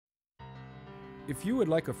If you would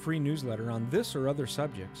like a free newsletter on this or other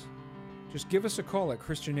subjects, just give us a call at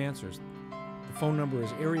Christian Answers. The phone number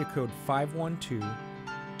is area code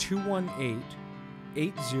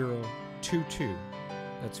 512-218-8022.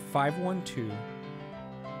 That's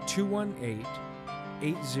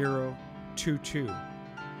 512-218-8022.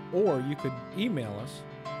 Or you could email us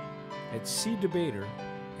at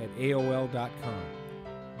cdebater@aol.com.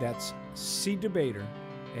 That's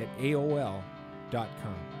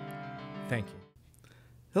cdebater@aol.com. Thank you.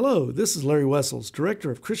 Hello, this is Larry Wessels, Director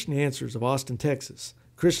of Christian Answers of Austin, Texas,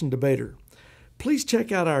 Christian Debater. Please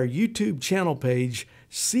check out our YouTube channel page,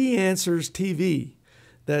 C Answers TV.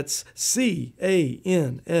 That's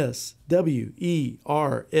CANSWERS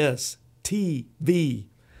TV.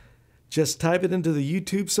 Just type it into the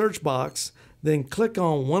YouTube search box, then click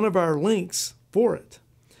on one of our links for it.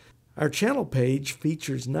 Our channel page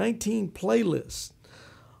features 19 playlists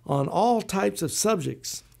on all types of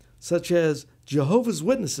subjects, such as Jehovah's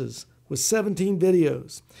Witnesses with 17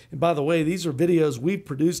 videos. And by the way, these are videos we've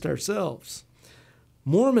produced ourselves.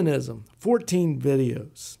 Mormonism, 14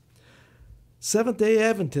 videos. Seventh-day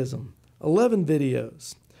Adventism, 11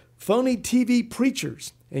 videos. Phony TV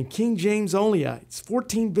preachers and King James Onlyites,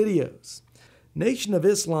 14 videos. Nation of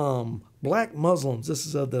Islam, Black Muslims, this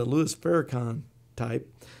is of the Louis Farrakhan type,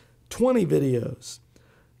 20 videos.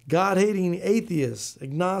 God-hating atheists,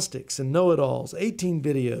 agnostics, and know-it-alls, 18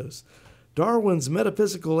 videos. Darwin's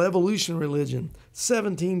Metaphysical Evolution Religion,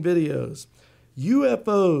 17 videos.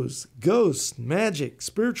 UFOs, ghosts, magic,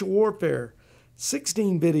 spiritual warfare,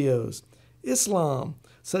 16 videos. Islam,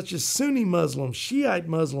 such as Sunni Muslims, Shiite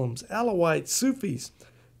Muslims, Alawites, Sufis,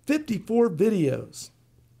 54 videos.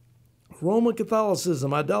 Roman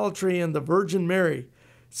Catholicism, idolatry, and the Virgin Mary,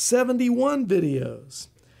 71 videos.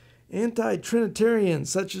 Anti-Trinitarians,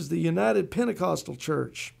 such as the United Pentecostal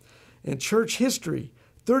Church, and church history,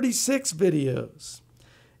 36 videos.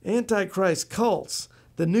 Antichrist cults,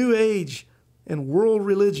 the New Age and world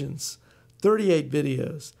religions, 38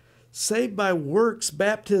 videos. Saved by Works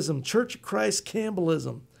Baptism, Church of Christ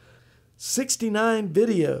Campbellism, 69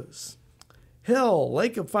 videos. Hell,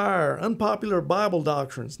 Lake of Fire, Unpopular Bible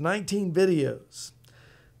Doctrines, 19 videos.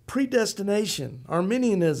 Predestination,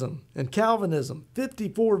 Arminianism, and Calvinism,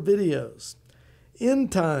 54 videos.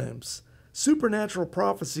 End Times, Supernatural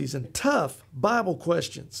Prophecies, and Tough Bible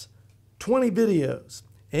Questions, 20 videos,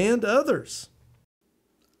 and others.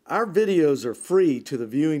 Our videos are free to the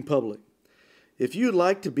viewing public. If you'd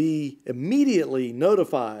like to be immediately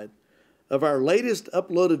notified of our latest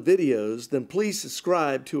uploaded videos, then please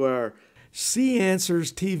subscribe to our C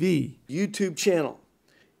Answers TV YouTube channel.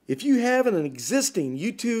 If you have an existing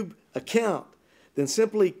YouTube account, then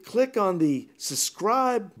simply click on the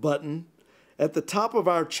subscribe button at the top of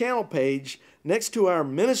our channel page next to our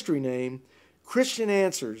ministry name, Christian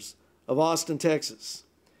Answers of Austin, Texas.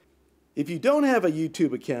 If you don't have a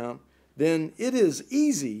YouTube account, then it is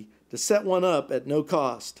easy to set one up at no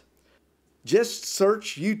cost. Just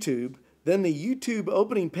search YouTube, then the YouTube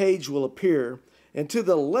opening page will appear, and to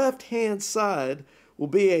the left-hand side will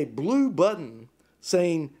be a blue button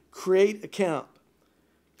saying Create Account.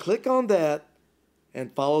 Click on that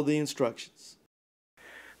and follow the instructions.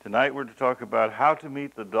 Tonight we're to talk about how to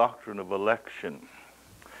meet the doctrine of election.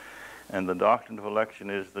 And the doctrine of election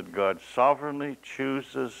is that God sovereignly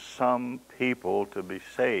chooses some people to be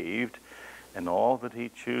saved, and all that he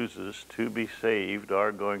chooses to be saved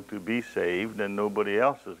are going to be saved, and nobody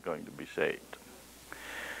else is going to be saved.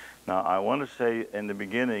 Now, I want to say in the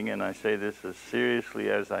beginning, and I say this as seriously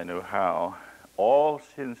as I know how, all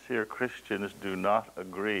sincere Christians do not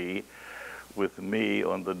agree with me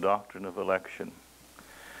on the doctrine of election.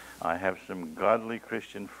 I have some godly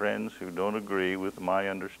Christian friends who don't agree with my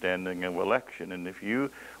understanding of election. And if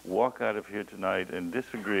you walk out of here tonight and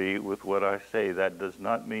disagree with what I say, that does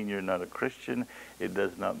not mean you're not a Christian. It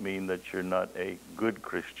does not mean that you're not a good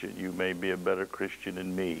Christian. You may be a better Christian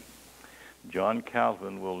than me. John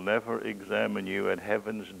Calvin will never examine you at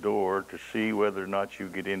heaven's door to see whether or not you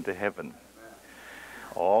get into heaven.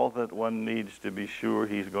 All that one needs to be sure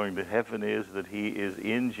he's going to heaven is that he is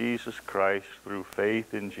in Jesus Christ through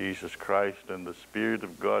faith in Jesus Christ and the Spirit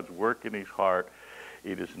of God's work in his heart.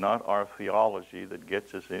 It is not our theology that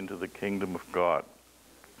gets us into the kingdom of God.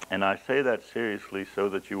 And I say that seriously so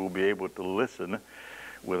that you will be able to listen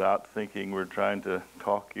without thinking we're trying to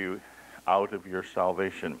talk you out of your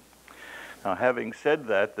salvation. Now, having said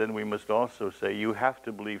that, then we must also say you have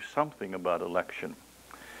to believe something about election.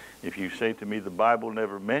 If you say to me the Bible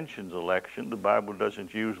never mentions election, the Bible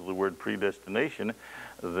doesn't use the word predestination,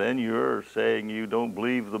 then you're saying you don't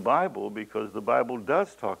believe the Bible, because the Bible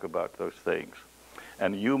does talk about those things.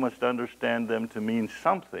 and you must understand them to mean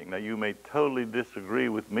something. Now, you may totally disagree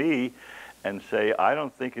with me and say, I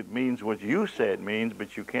don't think it means what you say it means,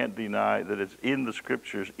 but you can't deny that it's in the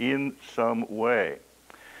Scriptures in some way.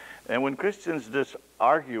 And when Christians just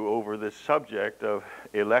argue over this subject of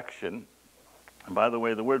election, and by the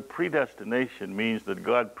way, the word predestination means that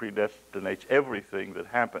God predestinates everything that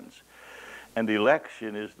happens. And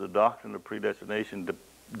election is the doctrine of predestination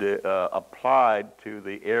applied to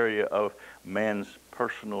the area of man's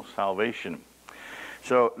personal salvation.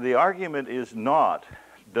 So the argument is not,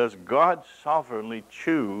 does God sovereignly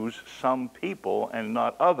choose some people and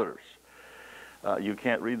not others? You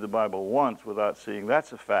can't read the Bible once without seeing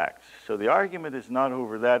that's a fact. So the argument is not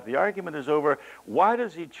over that. The argument is over, why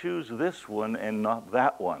does he choose this one and not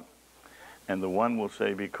that one? And the one will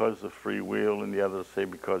say because of free will, and the other will say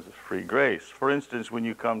because of free grace. For instance, when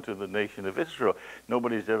you come to the nation of Israel,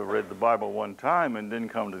 nobody's ever read the Bible one time and didn't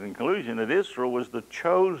come to the conclusion that Israel was the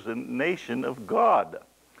chosen nation of God.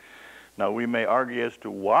 Now, we may argue as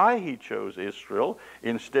to why he chose Israel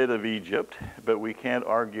instead of Egypt, but we can't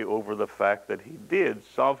argue over the fact that he did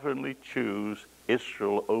sovereignly choose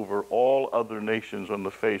Israel over all other nations on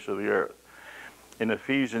the face of the earth. In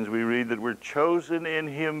Ephesians, we read that we're chosen in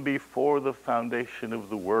him before the foundation of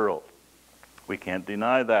the world. We can't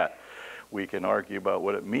deny that. We can argue about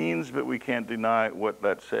what it means, but we can't deny what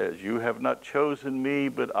that says. You have not chosen me,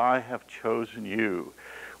 but I have chosen you.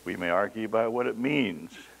 We may argue about what it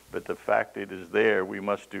means, but the fact it is there, we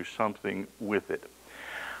must do something with it.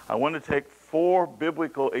 I want to take 4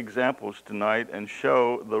 biblical examples tonight and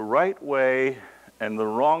show the right way and the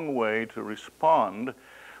wrong way to respond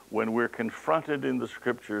when we're confronted in the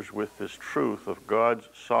Scriptures with this truth of God's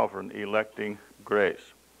sovereign electing grace.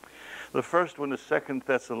 The first one is 2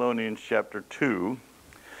 Thessalonians chapter 2.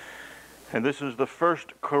 And this is the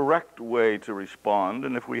first correct way to respond.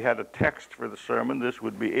 And if we had a text for the sermon, this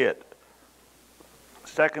would be it.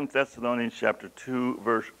 2 Thessalonians chapter 2,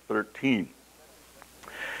 verse 13.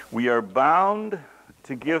 We are bound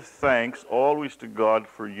to give thanks always to God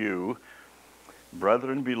for you,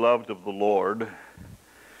 brethren beloved of the Lord,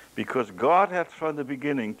 because God hath from the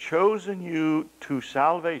beginning chosen you to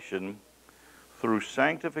salvation through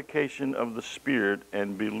sanctification of the Spirit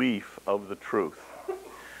and belief of the truth.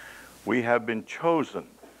 We have been chosen.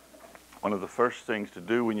 One of the first things to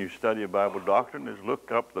do when you study a Bible doctrine is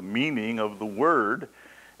look up the meaning of the word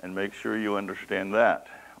and make sure you understand that.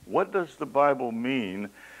 What does the Bible mean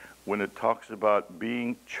when it talks about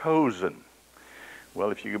being chosen? Well,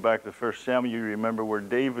 if you go back to 1 Samuel, you remember where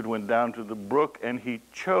David went down to the brook and he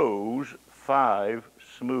chose 5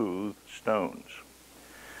 smooth stones.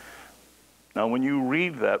 Now, when you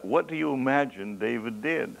read that, what do you imagine David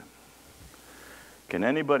did? Can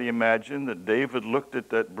anybody imagine that David looked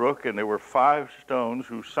at that brook and there were 5 stones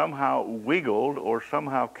who somehow wiggled or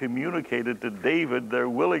somehow communicated to David their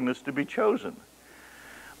willingness to be chosen?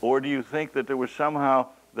 Or do you think that there was somehow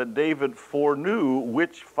that David foreknew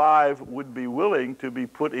which 5 would be willing to be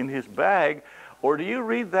put in his bag? Or do you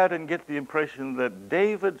read that and get the impression that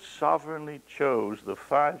David sovereignly chose the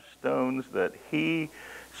 5 stones that he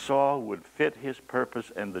saw would fit his purpose,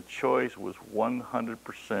 and the choice was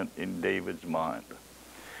 100% in David's mind?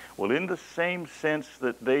 Well, in the same sense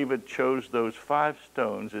that David chose those 5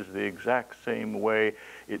 stones is the exact same way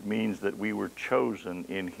it means that we were chosen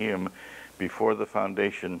in him before the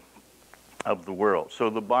foundation of the world. So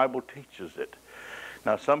the Bible teaches it.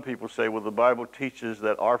 Now, some people say, well, the Bible teaches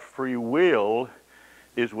that our free will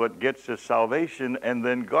is what gets us salvation, and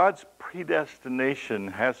then God's predestination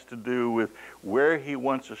has to do with where he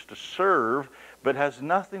wants us to serve, but has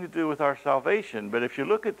nothing to do with our salvation. But if you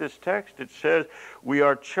look at this text, it says, we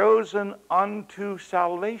are chosen unto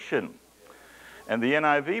salvation. And the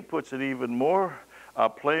NIV puts it even more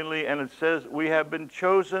plainly, and it says, we have been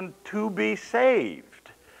chosen to be saved.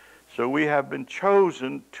 So we have been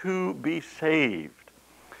chosen to be saved.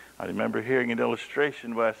 I remember hearing an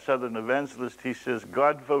illustration by a Southern evangelist. He says,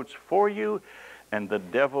 God votes for you, and the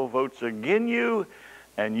devil votes against you,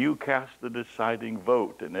 and you cast the deciding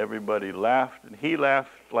vote. And everybody laughed, and he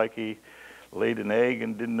laughed like he laid an egg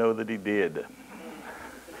and didn't know that he did.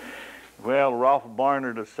 Well, Ralph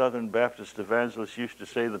Barnard, a Southern Baptist evangelist, used to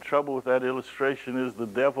say the trouble with that illustration is the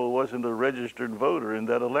devil wasn't a registered voter in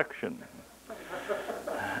that election.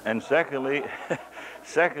 And secondly,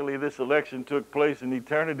 this election took place in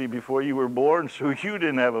eternity before you were born, so you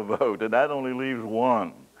didn't have a vote, and that only leaves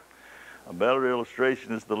one. A better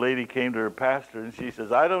illustration is the lady came to her pastor, and she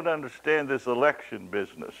says, I don't understand this election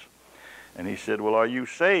business. And he said, well, are you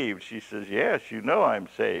saved? She says, yes, you know I'm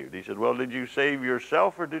saved. He said, well, did you save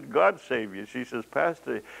yourself or did God save you? She says,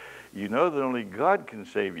 Pastor, you know that only God can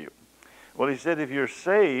save you. Well, he said, if you're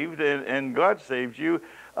saved and God saved you,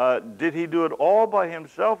 did he do it all by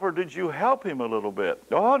himself, or did you help him a little bit?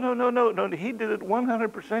 Oh, no. He did it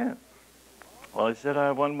 100%. Well, he said, I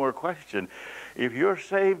have one more question. If you're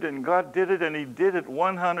saved and God did it and he did it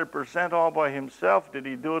 100% all by himself, did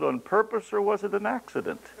he do it on purpose or was it an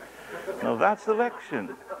accident? No, that's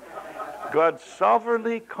election. God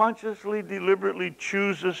sovereignly, consciously, deliberately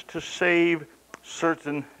chooses to save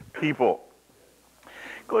certain people.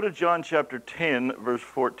 Go to John chapter 10, verse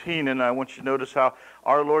 14, and I want you to notice how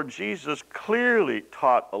our Lord Jesus clearly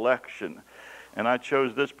taught election. And I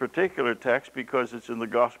chose this particular text because it's in the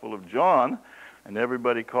Gospel of John, and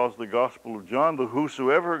everybody calls the Gospel of John the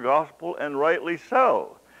whosoever gospel, and rightly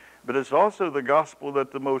so. But it's also the gospel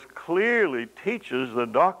that the most clearly teaches the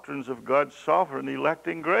doctrines of God's sovereign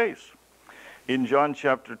electing grace. In John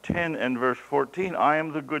chapter 10 and verse 14, I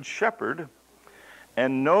am the good shepherd,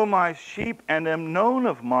 and know my sheep, and am known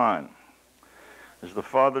of mine. As the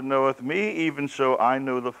Father knoweth me, even so I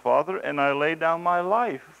know the Father, and I lay down my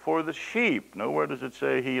life for the sheep. Nowhere does it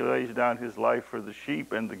say he lays down his life for the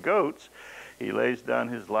sheep and the goats. He lays down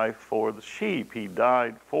his life for the sheep. He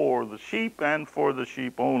died for the sheep and for the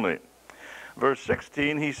sheep only. Verse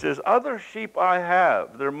 16, he says, other sheep I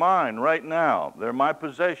have. They're mine right now. They're my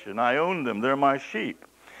possession. I own them. They're my sheep.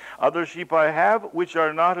 Other sheep I have, which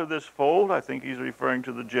are not of this fold. I think he's referring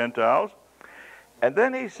to the Gentiles. And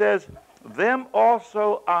then he says, them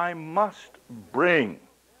also I must bring.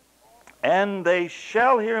 And they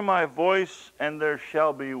shall hear my voice, and there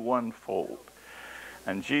shall be one fold.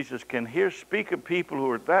 And Jesus can here speak of people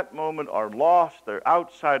who at that moment are lost. They're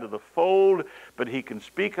outside of the fold, but he can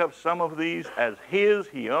speak of some of these as his.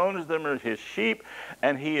 He owns them as his sheep,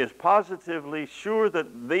 and he is positively sure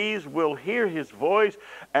that these will hear his voice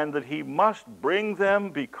and that he must bring them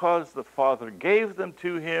because the Father gave them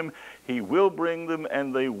to him. He will bring them,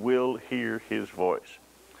 and they will hear his voice.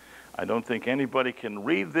 I don't think anybody can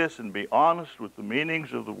read this and be honest with the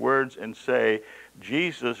meanings of the words and say,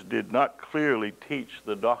 Jesus did not clearly teach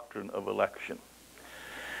the doctrine of election.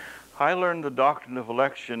 I learned the doctrine of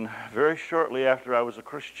election very shortly after I was a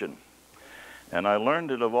Christian. And I learned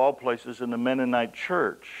it, of all places, in the Mennonite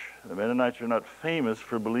church. The Mennonites are not famous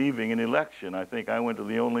for believing in election. I think I went to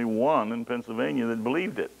the only one in Pennsylvania that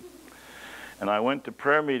believed it. And I went to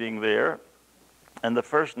prayer meeting there. And the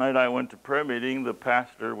first night I went to prayer meeting, the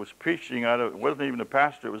pastor was preaching out of, it wasn't even a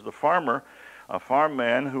pastor, it was the farmer, a farm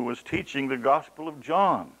man who was teaching the Gospel of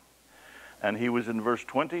John. And he was in verse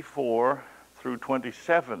 24 through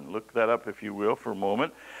 27. Look that up, if you will, for a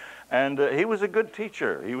moment. And he was a good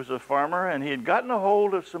teacher. He was a farmer, and he had gotten a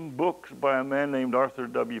hold of some books by a man named Arthur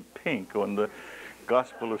W. Pink on the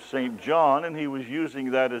Gospel of St. John, and he was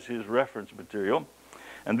using that as his reference material.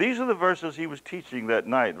 And these are the verses he was teaching that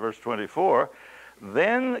night, verse 24.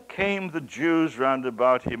 Then came the Jews round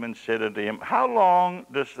about him and said unto him, how long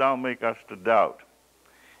dost thou make us to doubt?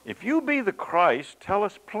 If you be the Christ, tell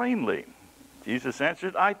us plainly. Jesus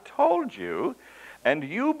answered, I told you, and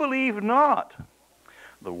you believe not.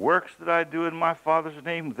 The works that I do in my Father's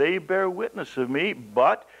name, they bear witness of me,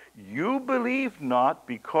 but you believe not,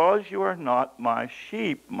 because you are not my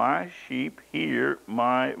sheep. My sheep hear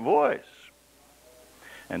my voice,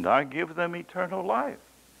 and I give them eternal life.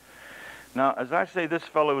 Now, as I say, this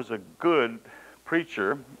fellow is a good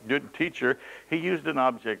preacher, good teacher. He used an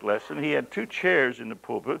object lesson. He had two chairs in the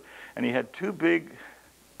pulpit, and he had two big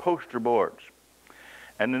poster boards.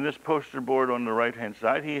 And in this poster board on the right-hand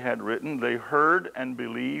side, he had written, they heard and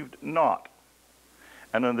believed not.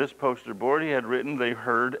 And on this poster board, he had written, they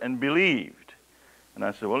heard and believed. And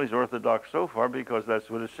I said, well, he's orthodox so far because that's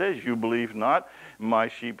what it says. You believe not, my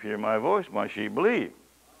sheep hear my voice, my sheep believe.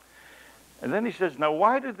 And then he says, now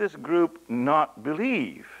why did this group not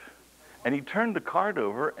believe? And he turned the card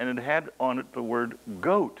over, and it had on it the word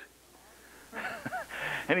goat.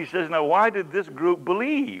 And he says, now why did this group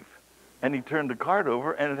believe? And he turned the card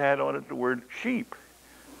over, and it had on it the word sheep.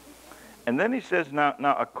 And then he says, now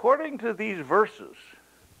according to these verses,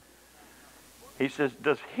 he says,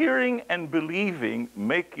 does hearing and believing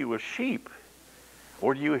make you a sheep?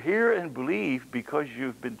 Or do you hear and believe because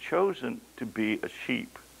you've been chosen to be a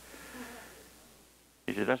sheep?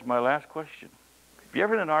 He said, that's my last question. If you're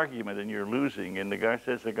ever in an argument and you're losing and the guy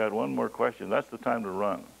says, I got one more question, that's the time to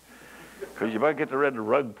run. Because you might get the red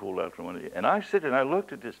rug pulled out from under you. And I sit and I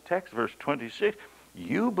looked at this text, verse 26.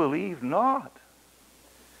 You believe not,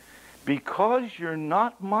 because you're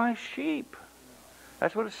not my sheep.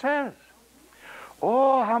 That's what it says.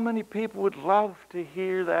 Oh, how many people would love to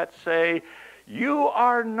hear that say, you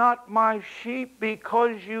are not my sheep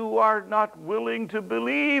because you are not willing to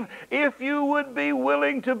believe. If you would be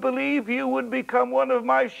willing to believe, you would become one of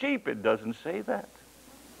my sheep. It doesn't say that.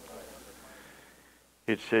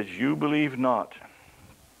 It says, you believe not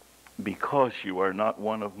because you are not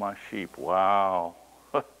one of my sheep. Wow.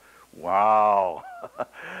 Wow.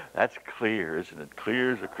 That's clear, isn't it?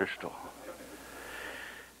 Clear as a crystal.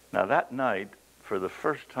 Now that night, for the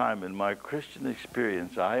first time in my Christian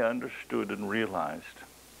experience, I understood and realized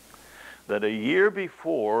that a year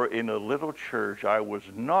before in a little church, I was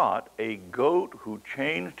not a goat who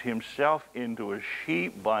changed himself into a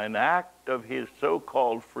sheep by an act of his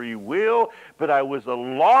so-called free will, but I was a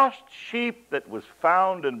lost sheep that was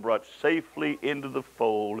found and brought safely into the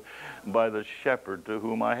fold by the shepherd to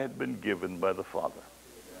whom I had been given by the Father.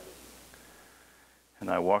 And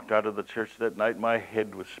I walked out of the church that night, my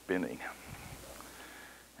head was spinning.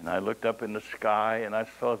 And I looked up in the sky and I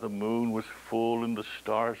saw the moon was full and the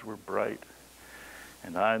stars were bright.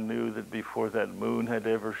 And I knew that before that moon had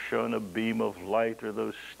ever shone a beam of light or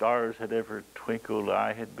those stars had ever twinkled,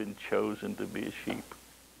 I had been chosen to be a sheep.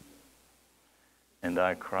 And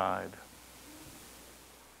I cried.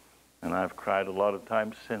 And I've cried a lot of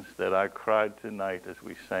times since that. I cried tonight as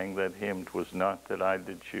we sang that hymn. 'Twas not that I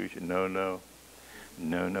did choose you. No, no.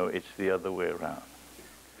 No, no, it's the other way around.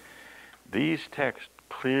 These texts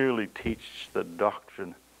clearly teach the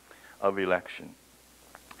doctrine of election.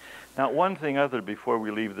 Now, one thing other before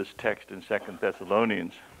we leave this text in 2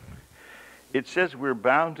 Thessalonians, it says we're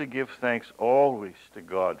bound to give thanks always to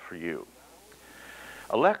God for you.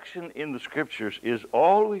 Election in the Scriptures is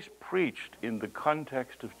always preached in the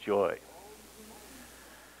context of joy.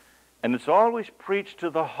 And it's always preached to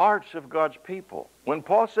the hearts of God's people. When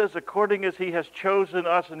Paul says, according as he has chosen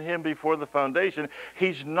us in him before the foundation,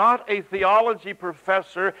 he's not a theology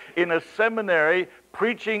professor in a seminary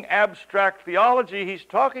preaching abstract theology. He's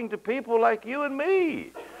talking to people like you and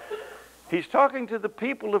me. He's talking to the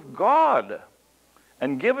people of God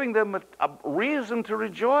and giving them a reason to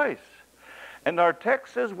rejoice. And our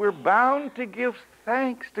text says we're bound to give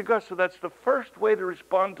thanks to God. So that's the first way to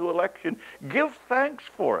respond to election. Give thanks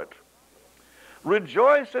for it.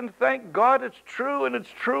 Rejoice and thank God it's true, and it's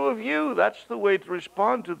true of you. That's the way to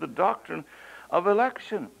respond to the doctrine of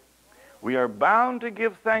election. We are bound to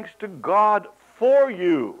give thanks to God for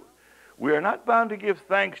you. We are not bound to give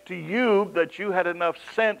thanks to you that you had enough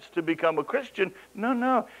sense to become a Christian. No,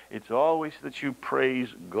 no. It's always that you praise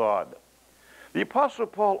God. The Apostle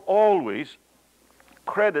Paul always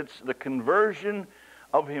credits the conversion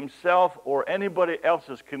of himself or anybody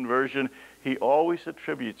else's conversion. He always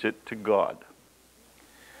attributes it to God.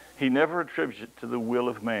 He never attributes it to the will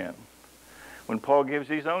of man. When Paul gives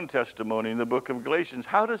his own testimony in the book of Galatians,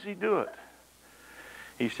 how does he do it?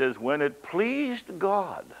 He says, when it pleased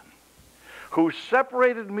God, who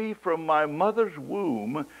separated me from my mother's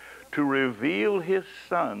womb to reveal his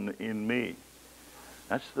Son in me.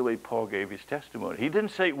 That's the way Paul gave his testimony. He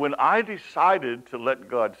didn't say, when I decided to let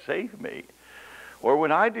God save me, or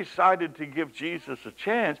when I decided to give Jesus a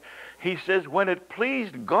chance. He says, when it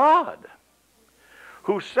pleased God,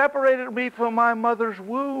 who separated me from my mother's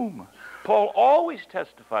womb. Paul always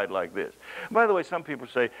testified like this. By the way, some people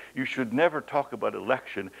say you should never talk about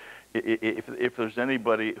election if there's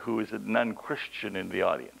anybody who is a non-Christian in the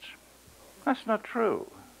audience. That's not true.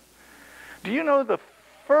 Do you know the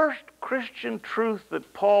first Christian truth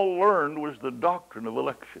that Paul learned was the doctrine of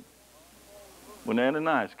election? When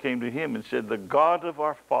Ananias came to him and said, the God of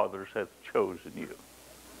our fathers hath chosen you.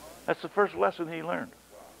 That's the first lesson he learned.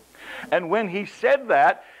 And when he said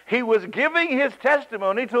that, he was giving his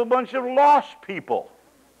testimony to a bunch of lost people.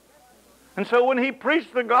 And so when he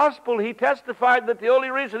preached the gospel, he testified that the only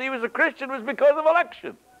reason he was a Christian was because of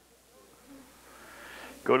election.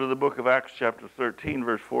 Go to the book of Acts chapter 13,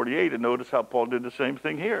 verse 48, and notice how Paul did the same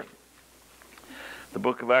thing here. The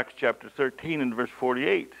book of Acts chapter 13 and verse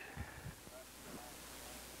 48.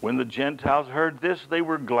 When the Gentiles heard this, they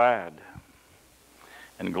were glad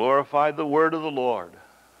and glorified the word of the Lord.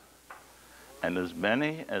 And as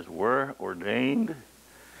many as were ordained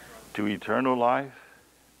to eternal life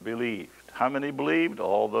believed. How many believed?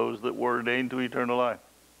 All those that were ordained to eternal life.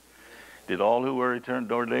 Did all who were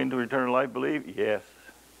ordained to eternal life believe? Yes.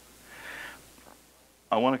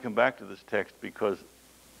 I want to come back to this text because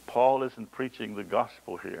Paul isn't preaching the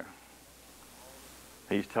gospel here.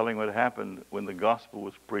 He's telling what happened when the gospel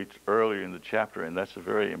was preached earlier in the chapter, and that's a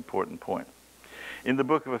very important point. In the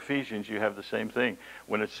book of Ephesians, you have the same thing.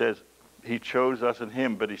 When it says, he chose us in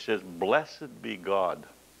him, but he says, blessed be God,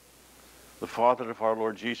 the Father of our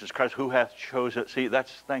Lord Jesus Christ, who hath chosen. See,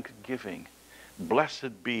 that's thanksgiving.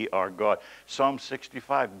 Blessed be our God. Psalm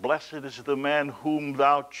 65, blessed is the man whom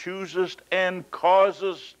thou choosest and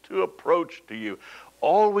causest to approach to you.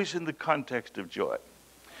 Always in the context of joy.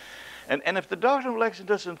 And if the doctrine of election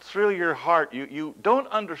doesn't thrill your heart, you don't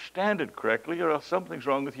understand it correctly, or else something's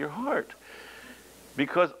wrong with your heart.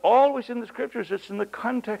 Because always in the Scriptures, it's in the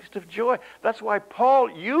context of joy. That's why Paul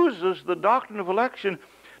uses the doctrine of election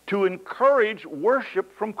to encourage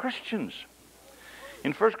worship from Christians.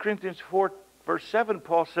 In 1 Corinthians 4, verse 7,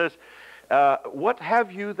 Paul says, what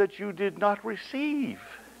have you that you did not receive?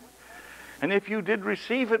 And if you did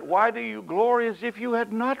receive it, why do you glory as if you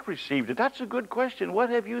had not received it? That's a good question. What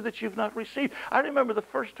have you that you've not received? I remember the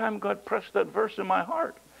first time God pressed that verse in my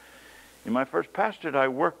heart. In my first pastorate, I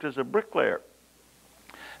worked as a bricklayer.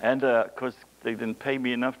 And because they didn't pay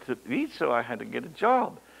me enough to eat, so I had to get a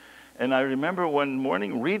job. And I remember one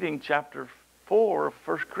morning reading chapter 4 of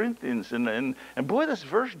 1 Corinthians. And boy, this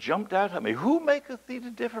verse jumped out at me. Who maketh thee to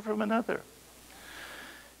differ from another?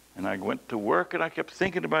 And I went to work and I kept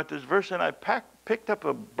thinking about this verse, and I picked up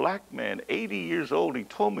a black man, 80 years old. He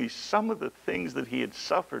told me some of the things that he had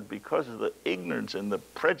suffered because of the ignorance and the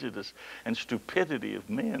prejudice and stupidity of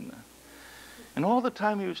men. And all the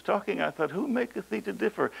time he was talking, I thought, who maketh thee to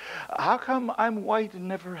differ? How come I'm white and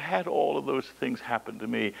never had all of those things happen to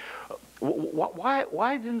me?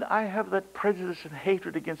 Why didn't I have that prejudice and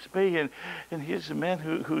hatred against me? And here's a man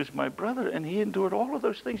who is my brother, and he endured all of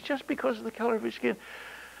those things just because of the color of his skin.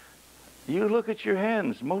 You look at your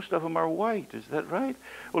hands, most of them are white, is that right?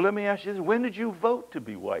 Well, let me ask you this, when did you vote to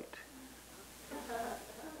be white?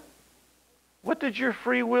 What did your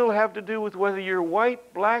free will have to do with whether you're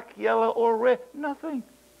white, black, yellow, or red? Nothing.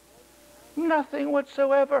 Nothing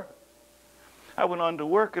whatsoever. I went on to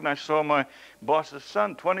work and I saw my boss's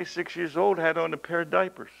son, 26 years old, had on a pair of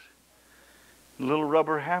diapers. A little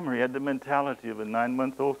rubber hammer. He had the mentality of a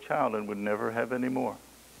 9-month-old child and would never have any more.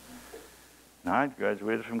 Now, I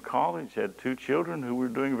graduated from college, had 2 children who were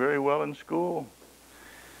doing very well in school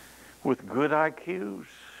with good IQs.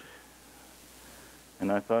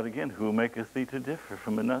 And I thought again, who maketh thee to differ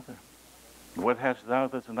from another? What hast thou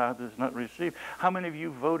that thou dost not receive? How many of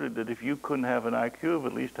you voted that if you couldn't have an IQ of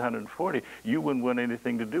at least 140, you wouldn't want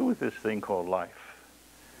anything to do with this thing called life?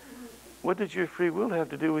 What did your free will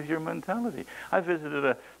have to do with your mentality? I visited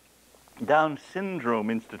a Down syndrome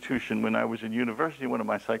institution when I was in university, one of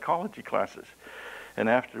my psychology classes. And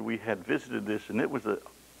after we had visited this, and it was a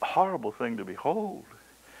horrible thing to behold.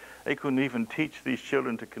 They couldn't even teach these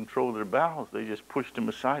children to control their bowels. They just pushed them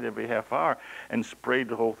aside every half hour and sprayed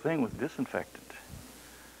the whole thing with disinfectant.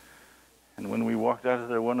 And when we walked out of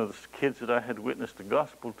there, one of the kids that I had witnessed the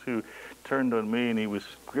gospel to turned on me and he was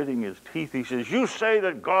gritting his teeth. He says, "You say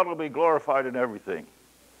that God will be glorified in everything."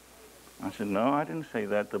 I said, "No, I didn't say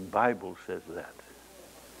that. The Bible says that."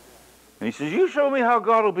 And he says, "You show me how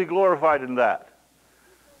God will be glorified in that."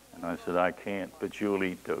 And I said, "I can't, but you'll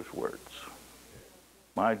eat those words."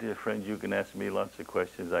 My dear friends, you can ask me lots of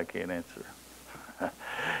questions I can't answer.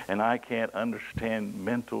 And I can't understand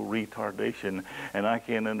mental retardation, and I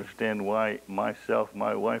can't understand why myself,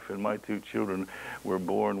 my wife, and my 2 children were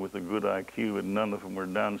born with a good IQ and none of them were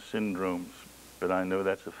Down syndromes. But I know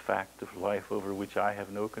that's a fact of life over which I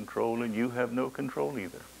have no control, and you have no control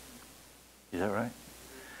either. Is that right?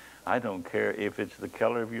 I don't care if it's the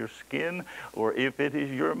color of your skin or if it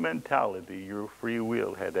is your mentality. Your free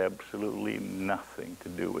will had absolutely nothing to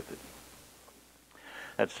do with it.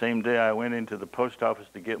 That same day I went into the post office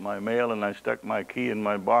to get my mail, and I stuck my key in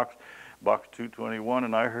my box 221,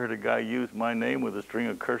 and I heard a guy use my name with a string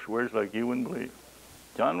of curse words like you wouldn't believe.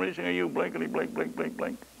 "John Reesing, are you blankety blank, blank, blank,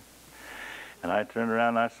 blank?" And I turned around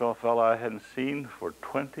and I saw a fellow I hadn't seen for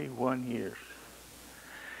 21 years.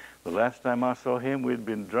 The last time I saw him, we'd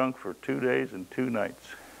been drunk for 2 days and 2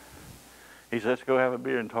 nights. He said, "Let's go have a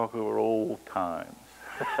beer and talk over old times."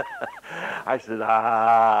 I said,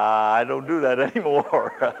 I don't do that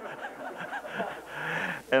anymore.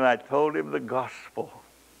 And I told him the gospel.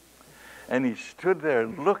 And he stood there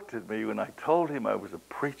and looked at me when I told him I was a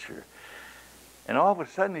preacher. And all of a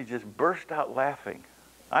sudden, he just burst out laughing.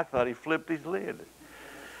 I thought he flipped his lid.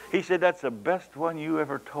 He said, "That's the best one you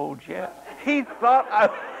ever told yet." He thought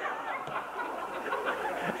I'd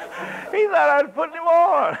put him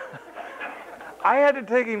on. I had to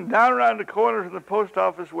take him down around the corner to the post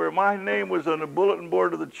office where my name was on the bulletin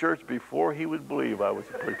board of the church before he would believe I was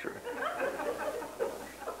a preacher.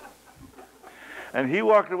 And he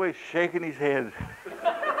walked away shaking his head.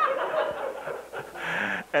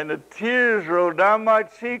 And the tears rolled down my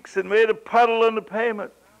cheeks and made a puddle on the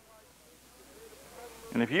pavement.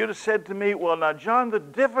 And if you'd have said to me, "Well, now, John, the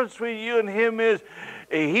difference between you and him is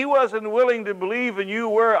he wasn't willing to believe and you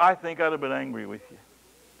were, I think I'd have been angry with you.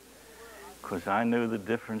 Because I knew the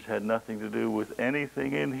difference had nothing to do with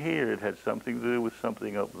anything in here. It had something to do with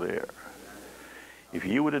something up there. If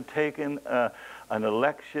you would have taken an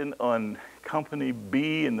election on Company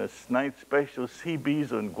B and the 9th Special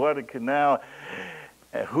CBs on Guadalcanal,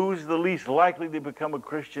 who's the least likely to become a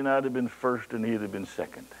Christian, I'd have been first and he'd have been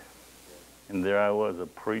second. And there I was, a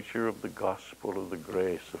preacher of the gospel of the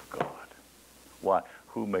grace of God. Why?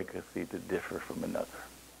 Who maketh thee to differ from another?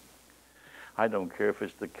 I don't care if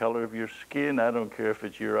it's the color of your skin. I don't care if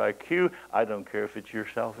it's your IQ. I don't care if it's your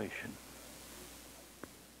salvation.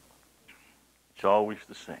 It's always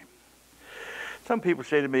the same. Some people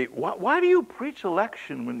say to me, why do you preach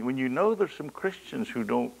election when you know there's some Christians who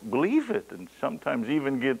don't believe it and sometimes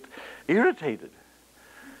even get irritated?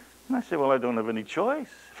 And I say, well, I don't have any choice.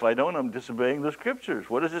 If I don't, I'm disobeying the Scriptures.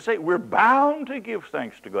 What does it say? We're bound to give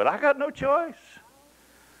thanks to God. I got no choice.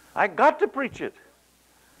 I got to preach it,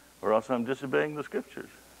 or else I'm disobeying the Scriptures.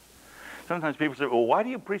 Sometimes people say, well, why do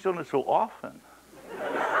you preach on it so often?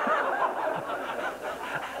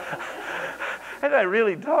 And I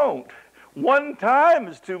really don't. One time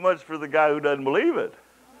is too much for the guy who doesn't believe it.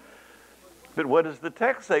 But what does the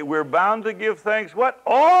text say? We're bound to give thanks, what?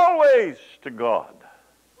 Always to God.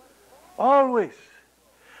 Always.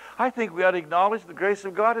 I think we ought to acknowledge the grace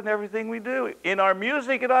of God in everything we do. In our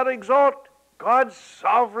music, it ought to exalt God's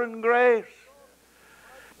sovereign grace.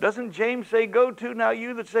 Doesn't James say, go to now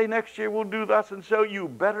you that say next year we'll do thus and so, you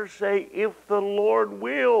better say, if the Lord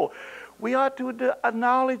will. We ought to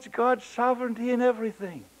acknowledge God's sovereignty in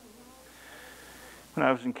everything. When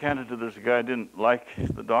I was in Canada, there's a guy who didn't like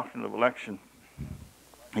the doctrine of election.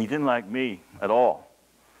 He didn't like me at all.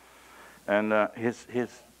 And his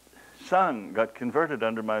son got converted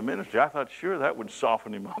under my ministry. I thought, sure, that would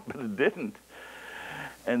soften him up, but it didn't.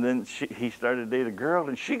 And then he started to date a girl,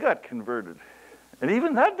 and she got converted. And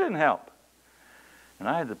even that didn't help. And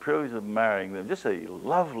I had the privilege of marrying them, just a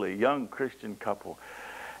lovely young Christian couple.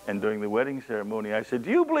 And during the wedding ceremony, I said, do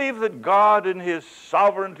you believe that God in his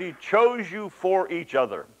sovereignty chose you for each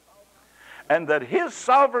other? And that his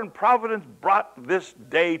sovereign providence brought this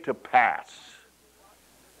day to pass?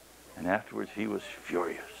 And afterwards he was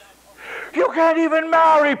furious. You can't even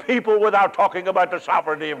marry people without talking about the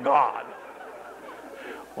sovereignty of God.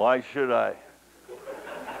 Why should I?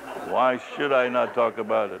 Why should I not talk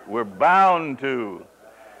about it? We're bound to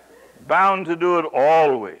do it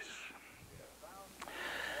always.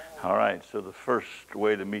 All right, so the first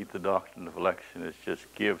way to meet the doctrine of election is just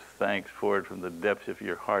give thanks for it from the depths of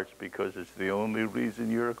your hearts, because it's the only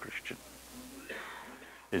reason you're a Christian.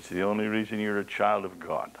 It's the only reason you're a child of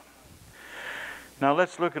God. Now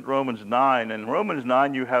let's look at Romans 9. In Romans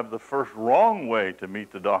 9, you have the first wrong way to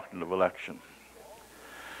meet the doctrine of election.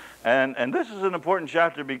 And this is an important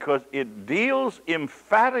chapter because it deals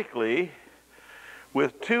emphatically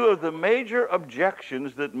with two of the major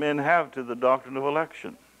objections that men have to the doctrine of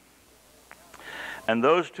election. And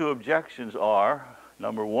those two objections are,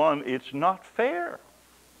 number one, it's not fair.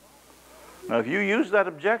 Now, if you use that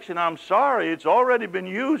objection, I'm sorry, it's already been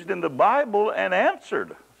used in the Bible and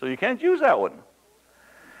answered. So you can't use that one.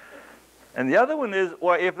 And the other one is,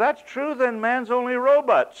 well, if that's true, then man's only a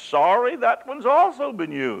robot. Sorry, that one's also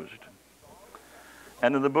been used.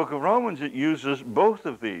 And in the book of Romans, it uses both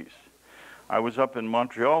of these. I was up in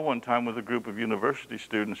Montreal one time with a group of university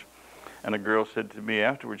students, and a girl said to me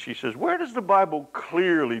afterwards, she says, where does the Bible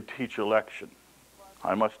clearly teach election?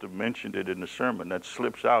 I must have mentioned it in the sermon. That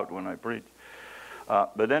slips out when I preach.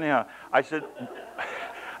 But anyhow, I said,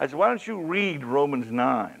 why don't you read Romans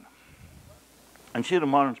 9? And she had a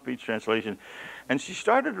modern speech translation. And she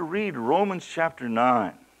started to read Romans chapter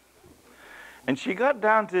 9. And she got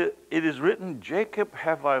down to, it is written, Jacob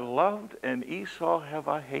have I loved and Esau have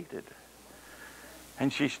I hated.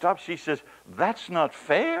 And she stopped. She says, that's not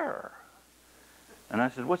fair. And I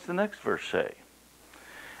said, what's the next verse say?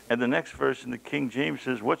 And the next verse in the King James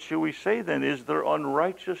says, what shall we say then? Is there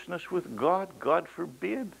unrighteousness with God? God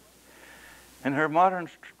forbid. And her modern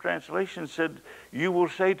translation said, you will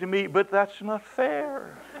say to me, but that's not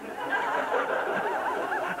fair.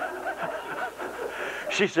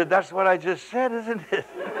 She said, that's what I just said, isn't it?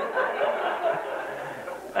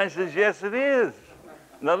 I said, yes, it is.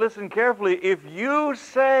 Now listen carefully. If you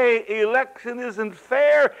say election isn't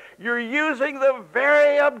fair, you're using the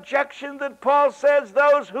very objection that Paul says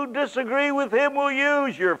those who disagree with him will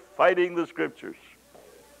use. You're fighting the Scriptures.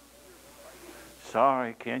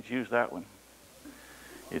 Sorry, can't use that one.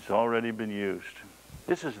 It's already been used.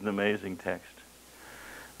 This is an amazing text.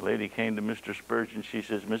 A lady came to Mr. Spurgeon. She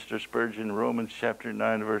says, Mr. Spurgeon, Romans chapter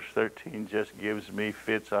 9, verse 13 just gives me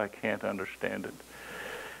fits. I can't understand it.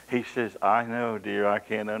 He says, I know, dear, I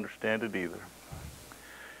can't understand it either.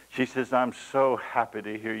 She says, I'm so happy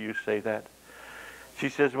to hear you say that. She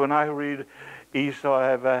says, when I read Esau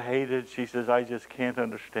have I hated, she says, I just can't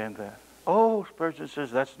understand that. Oh, Spurgeon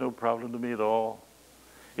says, that's no problem to me at all.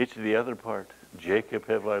 It's the other part. Jacob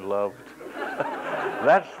have I loved.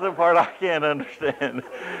 That's the part I can't understand.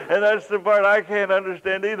 And that's the part I can't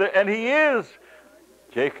understand either. And he is.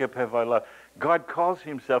 Jacob have I loved. God calls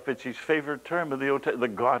himself, it's his favorite term of the Old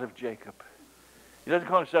Testament, the God of Jacob. He doesn't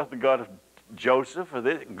call himself the God of Joseph or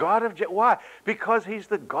this. God of Jacob. Why? Because he's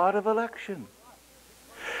the God of election.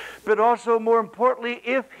 But also, more importantly,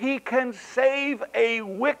 if he can save a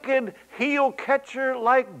wicked heel catcher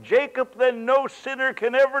like Jacob, then no sinner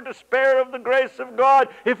can ever despair of the grace of God.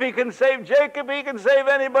 If he can save Jacob, he can save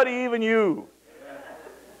anybody, even you.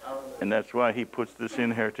 And that's why he puts this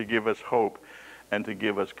in here, to give us hope and to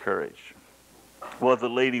give us courage. Well, the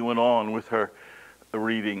lady went on with her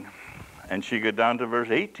reading, and she got down to verse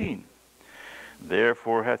 18.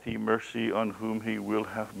 Therefore hath he mercy on whom he will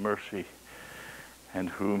have mercy, and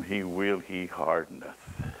whom he will he hardeneth.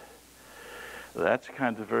 That's the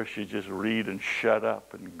kind of verse you just read and shut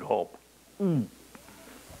up and gulp. And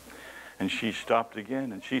she stopped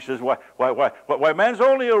again, and she says, why, man's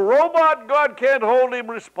only a robot. God can't hold him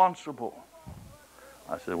responsible.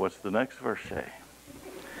 I said, what's the next verse say?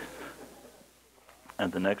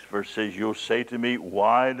 And the next verse says, you'll say to me,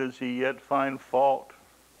 why does he yet find fault?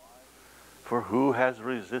 For who has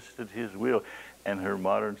resisted his will? And her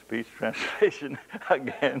modern speech translation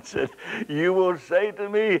again said, you will say to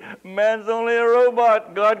me, man's only a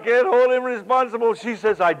robot. God can't hold him responsible. She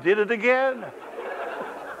says, I did it again.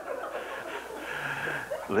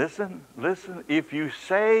 Listen. If you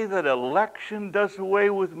say that election does away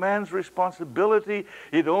with man's responsibility,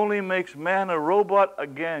 it only makes man a robot,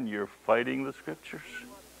 again, you're fighting the Scriptures.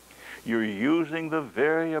 You're using the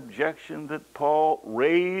very objection that Paul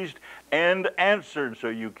raised and answered, so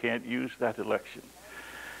you can't use that election.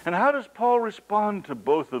 And how does Paul respond to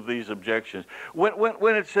both of these objections?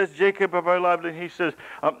 When it says, Jacob have I loved, and he says,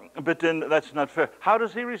 but then that's not fair. How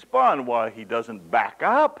does he respond? Why, he doesn't back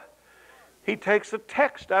up. He takes a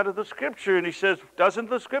text out of the Scripture, and he says, doesn't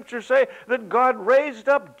the Scripture say that God raised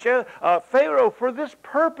up Pharaoh for this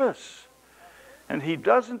purpose? And he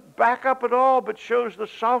doesn't back up at all, but shows the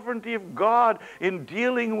sovereignty of God in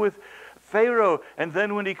dealing with Pharaoh. And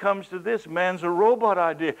then when he comes to this, man's a robot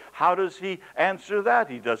idea, how does he answer that?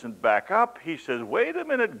 He doesn't back up. He says, wait a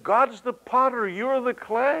minute, God's the potter, you're the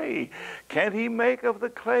clay. Can't he make of the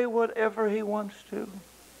clay whatever he wants to?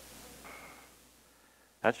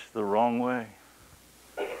 That's the wrong way.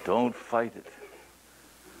 Don't fight it.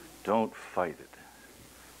 Don't fight it.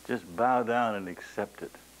 Just bow down and accept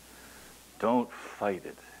it. Don't fight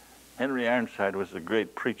it. Henry Ironside was a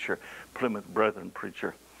great preacher, Plymouth Brethren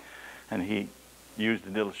preacher, and he used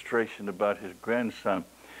an illustration about his grandson.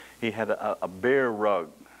 He had a bear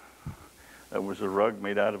rug. That was a rug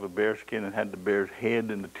made out of a bear skin and had the bear's head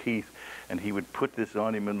and the teeth, and he would put this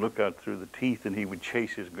on him and look out through the teeth, and he would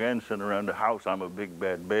chase his grandson around the house. I'm a big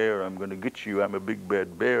bad bear, I'm going to get you, I'm a big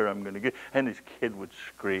bad bear, I'm going to get, and his kid would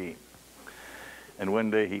scream. And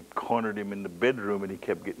one day he cornered him in the bedroom, and he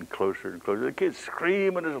kept getting closer and closer. The kid's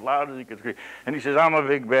screaming as loud as he could scream. And he says, I'm a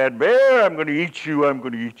big bad bear, I'm going to eat you, I'm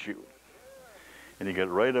going to eat you. And he got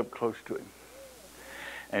right up close to him.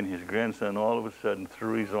 And his grandson all of a sudden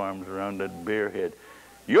threw his arms around that bear head.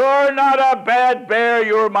 You're not a bad bear,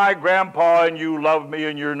 you're my grandpa, and you love me,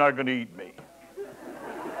 and you're not going to eat me.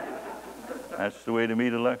 That's the way to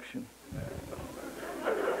meet election.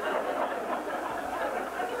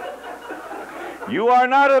 You are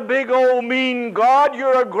not a big old mean God.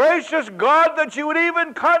 You're a gracious God that you would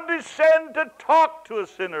even condescend to talk to a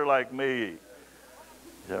sinner like me. Is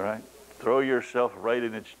that right? Throw yourself right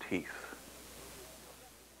in its teeth.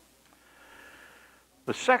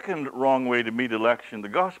 The second wrong way to meet election, the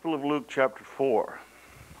Gospel of Luke chapter 4.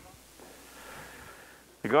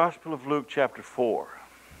 The Gospel of Luke chapter 4,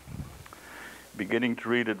 beginning to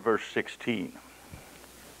read at verse 16.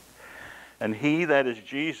 And he, that is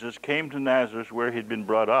Jesus, came to Nazareth where he had been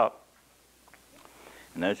brought up.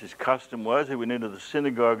 And as his custom was, he went into the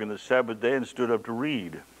synagogue on the Sabbath day and stood up to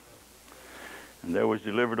read. And there was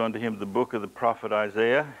delivered unto him the book of the prophet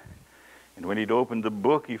Isaiah. And when he'd opened the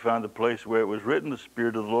book, he found the place where it was written, The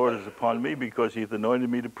Spirit of the Lord is upon me, because he hath anointed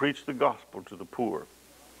me to preach the gospel to the poor.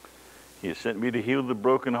 He has sent me to heal the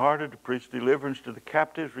brokenhearted, to preach deliverance to the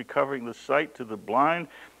captives, recovering the sight to the blind,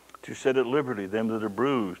 to set at liberty them that are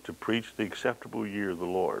bruised, to preach the acceptable year of the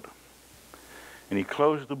Lord. And he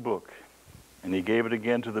closed the book, and he gave it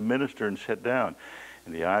again to the minister and sat down.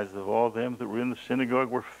 And the eyes of all them that were in the synagogue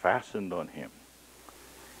were fastened on him.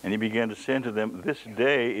 And he began to say unto them, This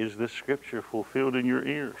day is this scripture fulfilled in your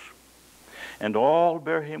ears. And all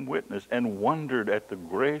bare him witness, and wondered at the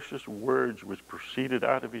gracious words which proceeded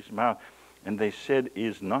out of his mouth. And they said,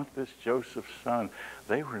 Is not this Joseph's son?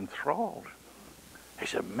 They were enthralled. They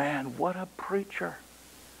said, Man, what a preacher.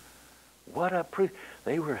 What a preacher.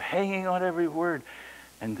 They were hanging on every word,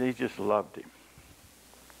 and they just loved him.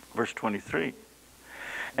 Verse 23.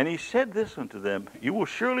 And he said this unto them, You will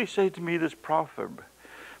surely say to me this proverb,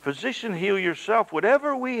 Physician, heal yourself.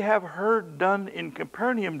 Whatever we have heard done in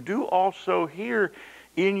Capernaum, do also here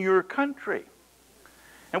in your country.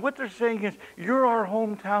 And what they're saying is, you're our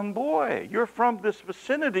hometown boy. You're from this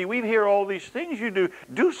vicinity. We hear all these things you do.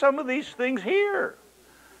 Do some of these things here.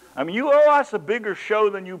 I mean, you owe us a bigger show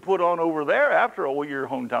than you put on over there. After all, you're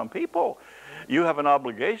hometown people. You have an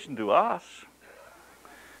obligation to us.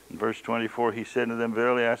 In verse 24, he said to them,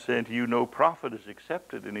 Verily I say unto you, no prophet is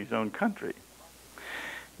accepted in his own country.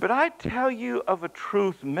 But I tell you of a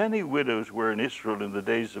truth, many widows were in Israel in the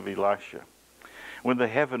days of Elisha, when the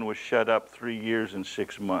heaven was shut up 3 years and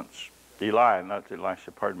 6 months. Not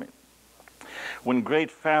Elisha, pardon me. When great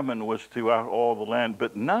famine was throughout all the land,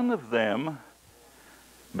 but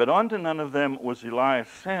unto none of them was Elias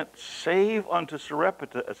sent, save unto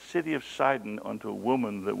Sarepta, a city of Sidon, unto a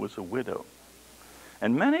woman that was a widow.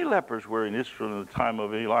 And many lepers were in Israel in the time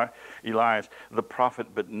of Elias the prophet,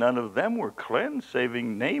 but none of them were cleansed,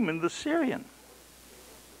 saving Naaman the Syrian.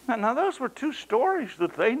 Now those were two stories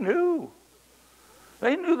that they knew.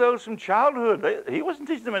 They knew those from childhood. He wasn't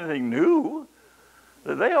teaching them anything new.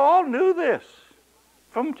 They all knew this.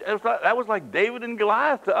 That was like David and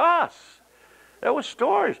Goliath to us. That was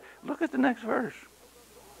stories. Look at the next verse.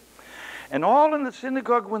 And all in the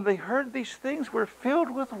synagogue, when they heard these things, were filled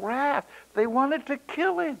with wrath. They wanted to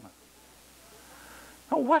kill him.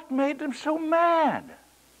 Now, what made them so mad?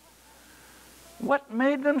 What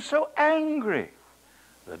made them so angry?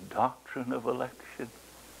 The doctrine of election.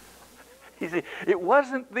 You see, it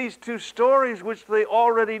wasn't these two stories which they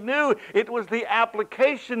already knew. It was the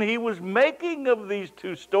application he was making of these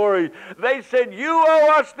two stories. They said, You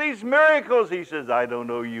owe us these miracles. He says, I don't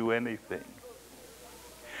owe you anything.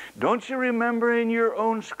 Don't you remember in your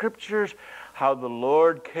own scriptures how the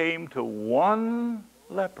Lord came to one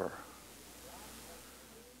leper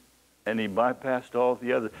and he bypassed all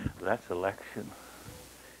the others? That's election.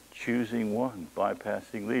 Choosing one,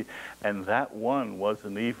 bypassing these. And that one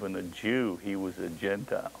wasn't even a Jew, he was a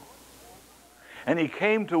Gentile. And he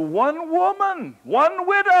came to one woman, one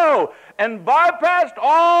widow, and bypassed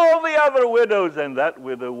all the other widows. And that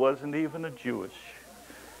widow wasn't even a Jewish.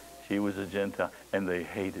 She was a Gentile. And they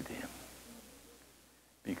hated him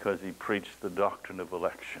because he preached the doctrine of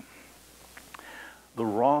election. The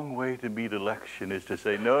wrong way to meet election is to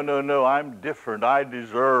say, no, I'm different. I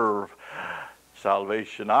deserve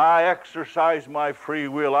salvation. I exercise my free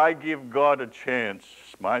will. I give God a chance.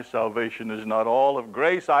 My salvation is not all of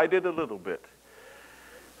grace. I did a little bit.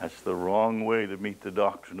 That's the wrong way to meet the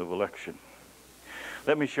doctrine of election.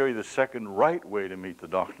 Let me show you the second right way to meet the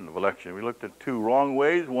doctrine of election. We looked at two wrong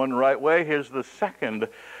ways, one right way. Here's the second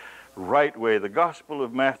right way. The Gospel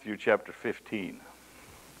of Matthew, chapter 15.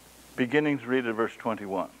 Beginning to read at verse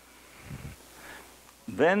 21.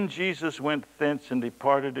 Then Jesus went thence and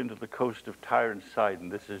departed into the coast of Tyre and Sidon.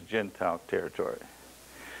 This is Gentile territory.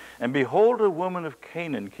 And behold, a woman of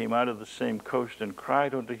Canaan came out of the same coast and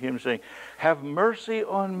cried unto him, saying, Have mercy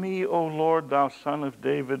on me, O Lord, thou son of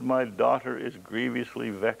David. My daughter is grievously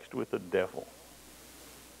vexed with the devil.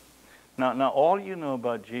 Now all you know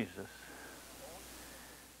about Jesus,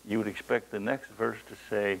 you would expect the next verse to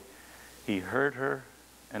say, He heard her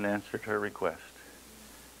and answered her request.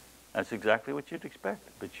 That's exactly what you'd expect,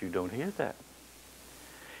 but you don't hear that.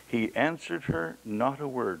 He answered her not a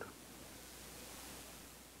word.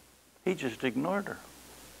 He just ignored her.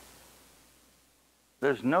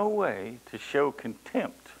 There's no way to show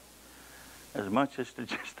contempt as much as to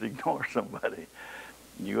just ignore somebody.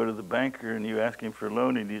 You go to the banker and you ask him for a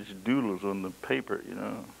loan and he just doodles on the paper,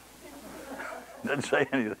 Doesn't say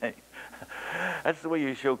anything. That's the way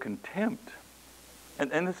you show contempt.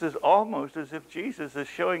 And this is almost as if Jesus is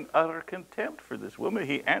showing utter contempt for this woman.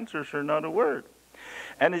 He answers her not a word.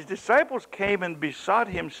 And his disciples came and besought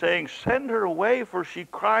him, saying, Send her away, for she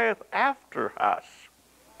crieth after us.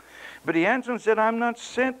 But he answered and said, I'm not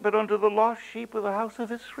sent, but unto the lost sheep of the house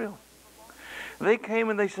of Israel. They came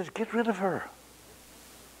and they said, Get rid of her.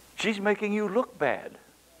 She's making you look bad.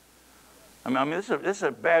 I mean, this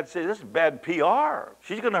is bad PR.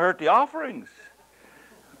 She's going to hurt the offerings.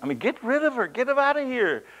 I mean, get rid of her. Get her out of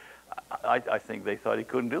here. I think they thought he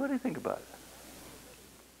couldn't do anything about it.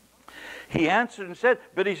 He answered and said,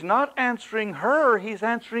 but he's not answering her, he's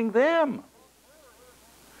answering them.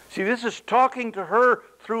 See, this is talking to her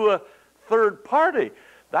through a third party.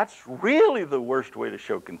 That's really the worst way to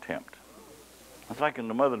show contempt. It's like the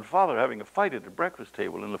mother and father having a fight at the breakfast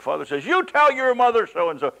table, and the father says, you tell your mother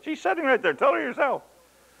so-and-so. She's sitting right there, tell her yourself.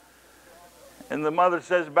 And the mother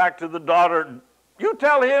says back to the daughter, you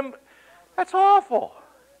tell him. That's awful.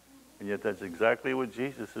 And yet that's exactly what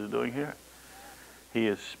Jesus is doing here. He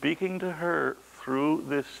is speaking to her through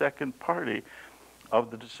this second party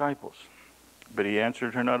of the disciples. But he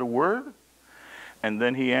answered her not a word. And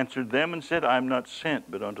then he answered them and said, I'm not sent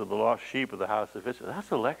but unto the lost sheep of the house of Israel.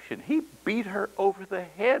 That's election. He beat her over the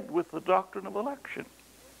head with the doctrine of election.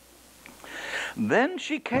 Then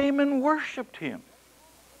she came and worshipped him.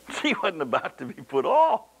 She wasn't about to be put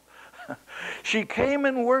off. She came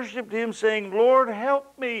and worshipped him, saying, Lord,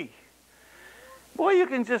 help me. Boy, you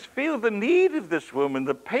can just feel the need of this woman,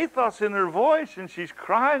 the pathos in her voice, and she's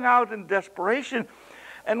crying out in desperation.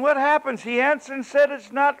 And what happens? He answered and said,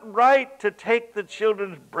 it's not right to take the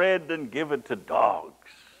children's bread and give it to dogs.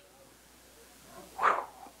 Whew.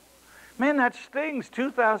 Man, that stings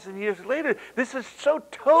 2,000 years later. This is so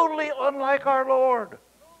totally unlike our Lord.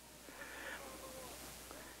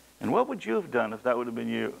 And what would you have done if that would have been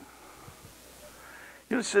you?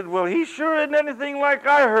 You'd have said, well, he sure isn't anything like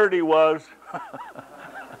I heard he was.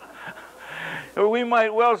 Or we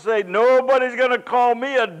might well say, nobody's going to call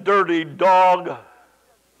me a dirty dog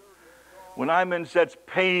when I'm in such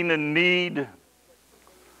pain and need.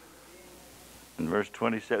 In verse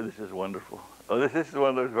 27, this is wonderful. Oh, this is one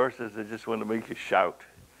of those verses that just want to make you shout.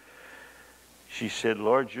 She said,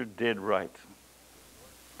 Lord, you're dead right.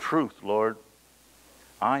 Truth, Lord.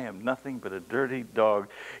 I am nothing but a dirty dog,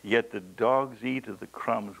 yet the dogs eat of the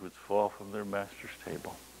crumbs which fall from their master's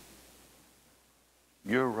table.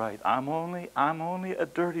 You're right. I'm only a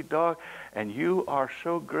dirty dog, and you are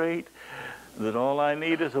so great that all I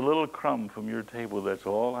need is a little crumb from your table. That's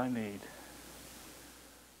all I need.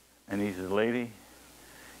 And he said, lady,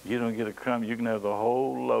 you don't get a crumb, you can have the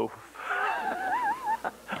whole loaf.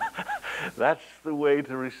 That's the way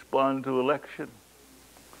to respond to election.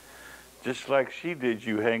 Just like she did,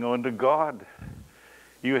 you hang on to God.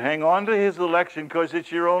 You hang on to his election because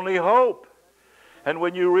it's your only hope. And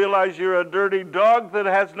when you realize you're a dirty dog that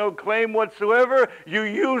has no claim whatsoever, you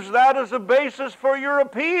use that as a basis for your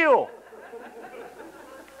appeal.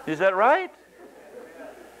 Is that right?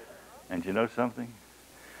 And you know something?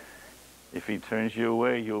 If he turns you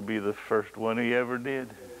away, you'll be the first one he ever did.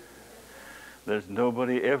 There's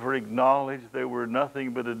nobody ever acknowledged they were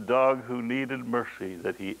nothing but a dog who needed mercy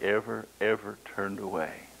that he ever turned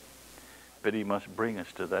away. But he must bring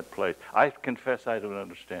us to that place. I confess I don't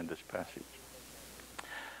understand this passage.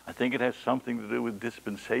 I think it has something to do with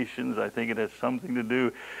dispensations. I think it has something to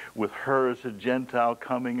do with her as a Gentile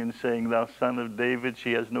coming and saying, thou son of David.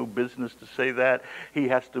 She has no business to say that. He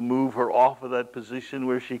has to move her off of that position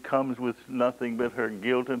where she comes with nothing but her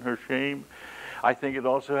guilt and her shame. I think it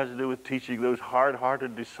also has to do with teaching those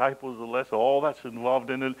hard-hearted disciples the lesson. All that's involved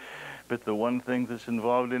in it. But the one thing that's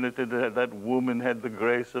involved in it, that woman had the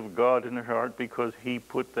grace of God in her heart because he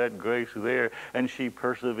put that grace there, and she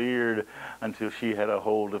persevered until she had a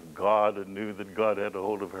hold of God and knew that God had a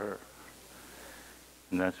hold of her.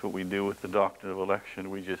 And that's what we do with the doctrine of election.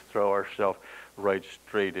 We just throw ourselves right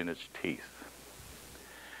straight in its teeth.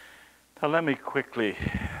 Now let me quickly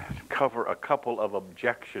cover a couple of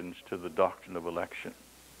objections to the doctrine of election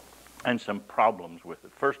and some problems with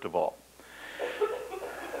it. First of all,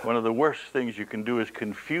 one of the worst things you can do is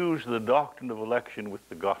confuse the doctrine of election with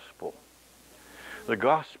the gospel. The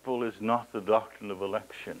gospel is not the doctrine of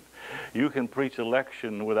election. You can preach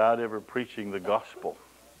election without ever preaching the gospel.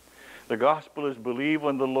 The gospel is believe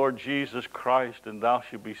on the Lord Jesus Christ and thou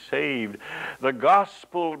shalt be saved. The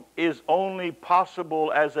gospel is only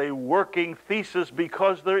possible as a working thesis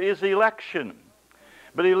because there is election.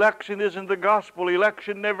 But election isn't the gospel.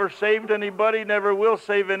 Election never saved anybody, never will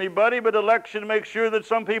save anybody, but election makes sure that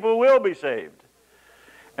some people will be saved.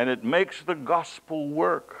 And it makes the gospel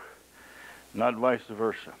work, not vice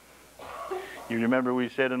versa. You remember we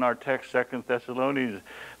said in our text, 2 Thessalonians,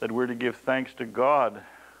 that we're to give thanks to God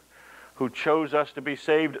who chose us to be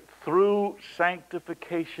saved through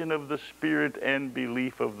sanctification of the Spirit and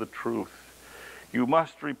belief of the truth. You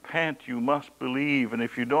must repent, you must believe, and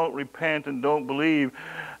if you don't repent and don't believe,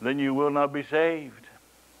 then you will not be saved.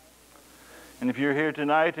 And if you're here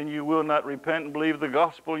tonight and you will not repent and believe the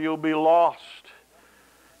gospel, you'll be lost.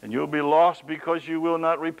 And you'll be lost because you will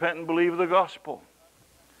not repent and believe the gospel.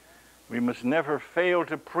 We must never fail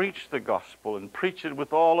to preach the gospel and preach it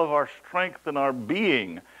with all of our strength and our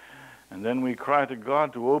being. And then we cry to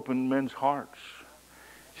God to open men's hearts.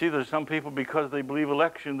 See, there's some people, because they believe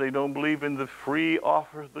election, they don't believe in the free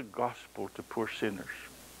offer of the gospel to poor sinners.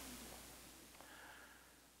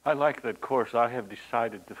 I like that course, I have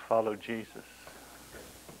decided to follow Jesus.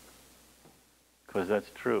 Because that's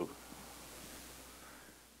true.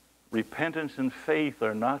 Repentance and faith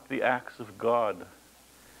are not the acts of God.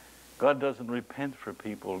 God doesn't repent for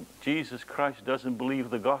people. Jesus Christ doesn't believe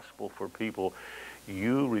the gospel for people.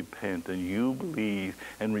 You repent and you believe.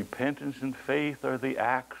 And repentance and faith are the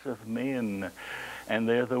acts of men. And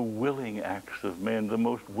they're the willing acts of men. The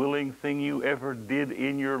most willing thing you ever did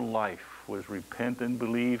in your life was repent and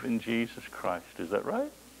believe in Jesus Christ. Is that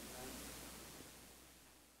right?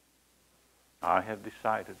 I have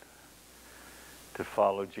decided to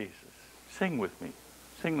follow Jesus. Sing with me.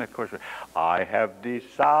 Sing that chorus. I have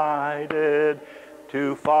decided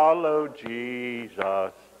to follow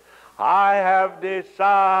Jesus. I have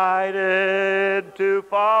decided to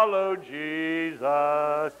follow Jesus.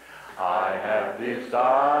 I have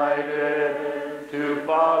decided to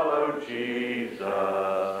follow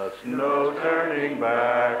Jesus. No turning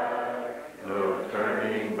back. No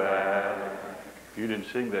turning back. If you didn't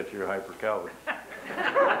sing that, you're hyper Calvin.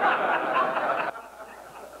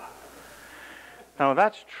 Now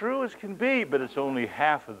that's true as can be, but it's only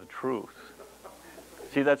half of the truth.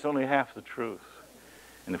 See, that's only half the truth.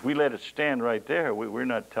 And if we let it stand right there, we're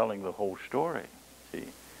not telling the whole story. See,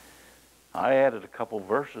 I added a couple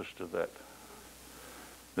verses to that.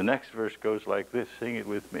 The next verse goes like this. Sing it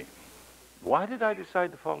with me. Why did I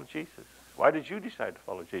decide to follow Jesus? Why did you decide to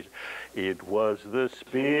follow Jesus? It was the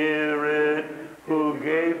Spirit who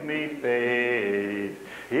gave me faith.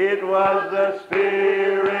 It was the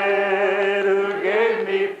Spirit who gave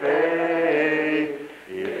me faith.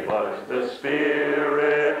 It was the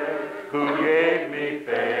Spirit who gave me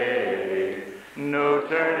faith. No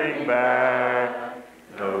turning back,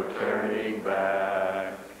 no turning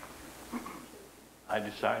back. I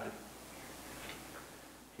decided.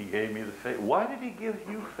 He gave me the faith. Why did he give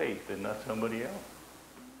you faith and not somebody else?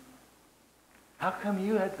 How come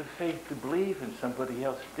you had the faith to believe and somebody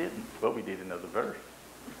else didn't? Well, we need another verse.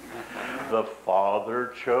 The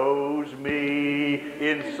Father chose me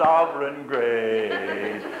in sovereign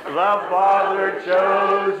grace. The Father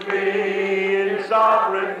chose me in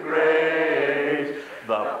sovereign grace.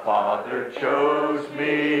 The Father chose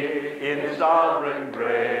me in sovereign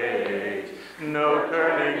grace. No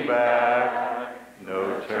turning back,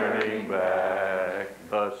 no turning back.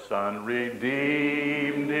 The Son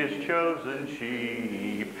redeemed his chosen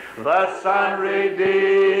sheep. The Son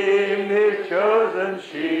redeemed his chosen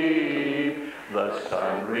sheep. The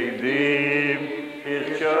Son redeemed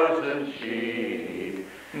his chosen sheep.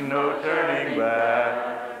 No turning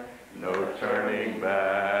back, no turning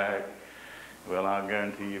back. Well, I'll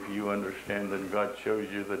guarantee you, if you understand that God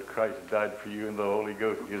chose you, that Christ died for you, and the Holy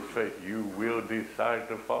Ghost gives faith, you will decide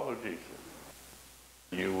to follow Jesus.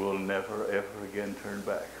 You will never, ever again turn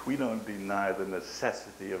back. We don't deny the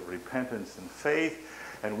necessity of repentance and faith,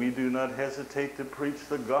 and we do not hesitate to preach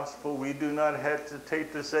the gospel. We do not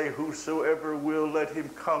hesitate to say, whosoever will, let him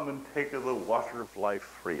come and take of the water of life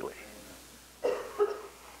freely.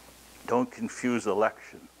 Don't confuse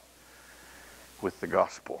election with the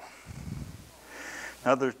gospel.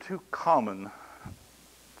 Now, there's two common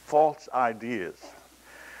false ideas,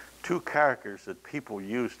 two characters that people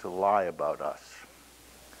use to lie about us.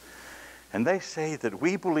 And they say that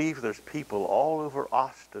we believe there's people all over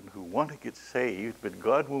Austin who want to get saved, but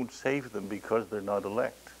God won't save them because they're not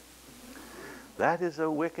elect. That is a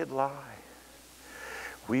wicked lie.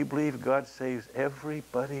 We believe God saves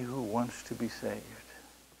everybody who wants to be saved.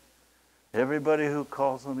 Everybody who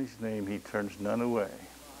calls on his name, he turns none away.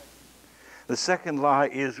 The second lie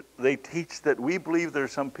is they teach that we believe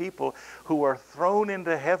there's some people who are thrown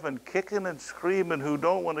into heaven kicking and screaming who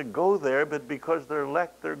don't want to go there, but because they're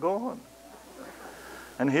elect, they're gone.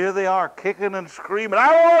 And here they are kicking and screaming, I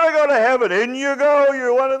want to go to heaven. In you go,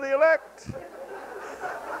 you're one of the elect.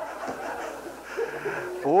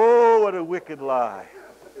 Oh, what a wicked lie.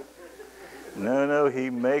 No, he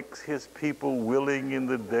makes his people willing in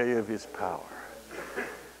the day of his power.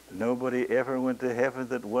 Nobody ever went to heaven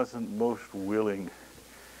that wasn't most willing.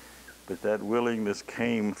 But that willingness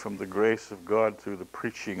came from the grace of God through the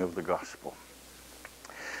preaching of the gospel.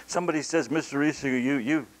 Somebody says, Mr. Reesinger,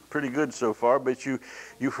 you're pretty good so far, but you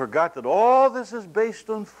forgot that all this is based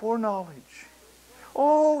on foreknowledge.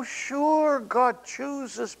 Oh, sure, God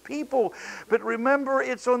chooses people. But remember,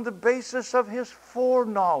 it's on the basis of his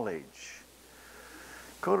foreknowledge.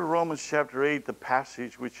 Go to Romans chapter 8, the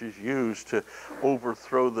passage which is used to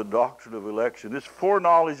overthrow the doctrine of election. This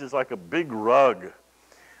foreknowledge is like a big rug.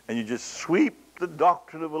 and you just sweep the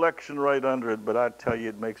doctrine of election right under it, but I tell you,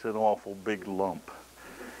 it makes an awful big lump.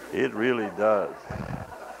 It really does.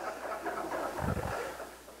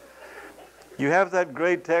 You have that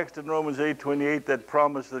great text in Romans 8:28 that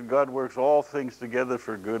promise that God works all things together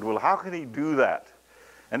for good. Well, how can he do that?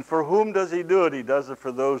 And for whom does he do it? He does it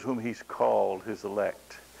for those whom he's called, his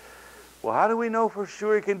elect. Well, how do we know for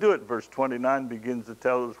sure he can do it? Verse 29 begins to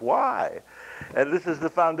tell us why. And this is the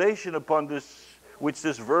foundation upon which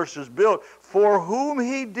this verse is built. For whom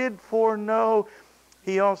he did foreknow,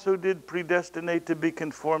 he also did predestinate to be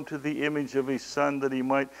conformed to the image of his Son, that he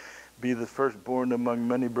might be the firstborn among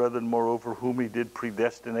many brethren. Moreover, whom he did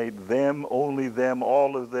predestinate, them, only them,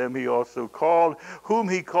 all of them he also called. Whom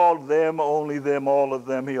he called, them, only them, all of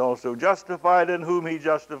them he also justified. And whom he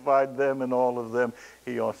justified, them, and all of them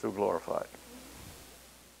he also glorified.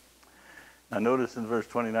 Now notice in verse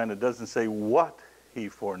 29, it doesn't say what he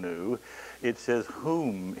foreknew. It says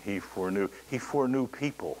whom he foreknew. He foreknew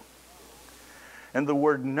people. And the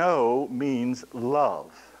word know means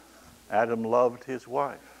love. Adam loved his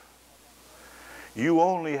wife. You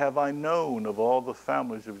only have I known of all the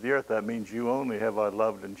families of the earth. That means you only have I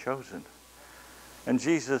loved and chosen. And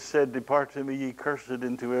Jesus said, depart from me, ye cursed,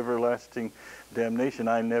 into everlasting damnation.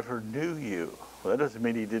 I never knew you. Well, that doesn't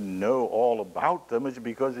mean he didn't know all about them. It's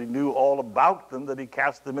because he knew all about them that he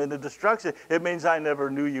cast them into destruction. It means I never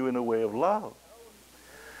knew you in a way of love.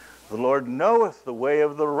 The Lord knoweth the way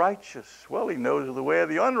of the righteous. Well, he knows the way of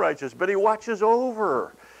the unrighteous, but he watches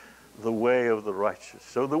over the way of the righteous.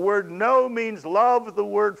 So the word know means love. The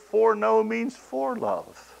word foreknow means for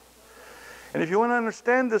love. And if you want to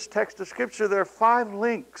understand this text of Scripture, there are 5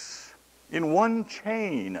 links in one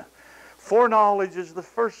chain. Foreknowledge is the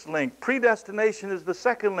first link. Predestination is the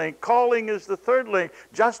second link. Calling is the third link.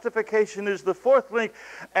 Justification is the fourth link.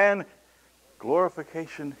 And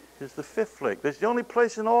glorification is the fifth link. That's the only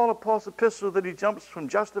place in all of Paul's epistle that he jumps from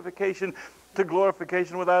justification to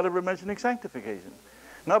glorification without ever mentioning sanctification.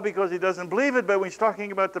 Not because he doesn't believe it, but when he's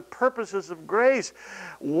talking about the purposes of grace,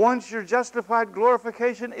 once you're justified,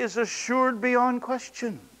 glorification is assured beyond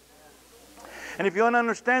question. And if you want to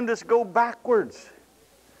understand this, go backwards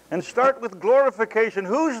and start with glorification.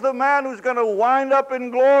 Who's the man who's going to wind up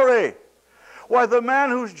in glory? Why, the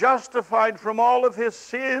man who's justified from all of his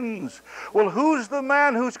sins. Well, who's the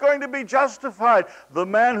man who's going to be justified? The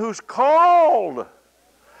man who's called.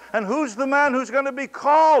 And who's the man who's going to be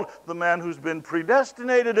called? The man who's been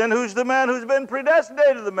predestinated. And who's the man who's been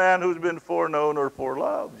predestinated? The man who's been foreknown or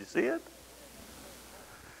foreloved. You see it?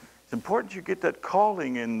 It's important you get that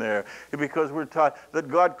calling in there, because we're taught that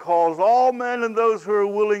God calls all men, and those who are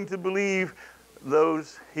willing to believe,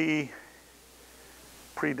 those he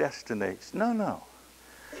predestinates. No.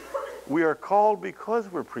 We are called because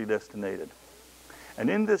we're predestinated. And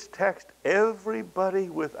in this text, everybody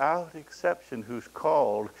without exception who's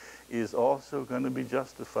called is also going to be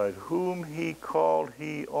justified. Whom he called,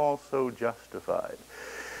 he also justified.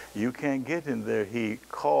 You can't get in there, he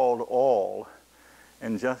called all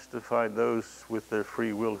and justified those with their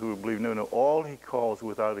free will who believe. No, all he calls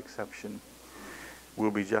without exception will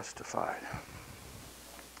be justified.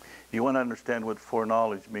 You want to understand what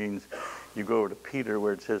foreknowledge means, you go over to Peter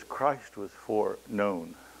where it says Christ was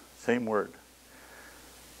foreknown. Same word.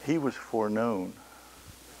 He was foreknown.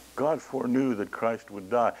 God foreknew that Christ would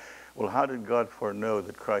die. Well, how did God foreknow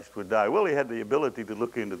that Christ would die? Well, he had the ability to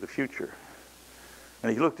look into the future.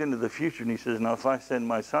 And he looked into the future and he says, now if I send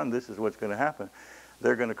my son, this is what's going to happen.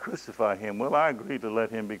 They're going to crucify him. Well, I agree to let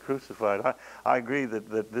him be crucified. I agree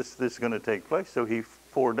that this is going to take place. So he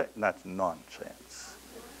foreordained. That's nonsense.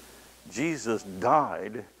 Jesus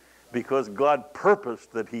died because God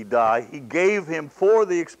purposed that he die. He gave him for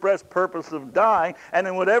the express purpose of dying. And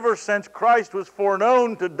in whatever sense Christ was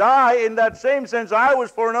foreknown to die, in that same sense I was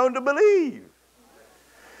foreknown to believe.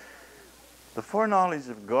 The foreknowledge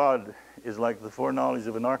of God is like the foreknowledge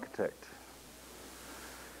of an architect.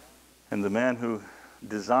 And the man who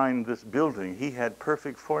designed this building, he had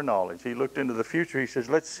perfect foreknowledge. He looked into the future. He says,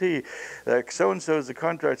 let's see, so-and-so is the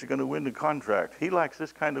contractor going to win the contract. He likes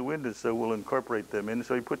this kind of windows, so we'll incorporate them in.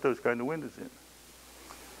 So he put those kind of windows in.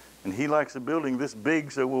 And he likes a building this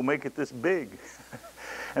big, so we'll make it this big.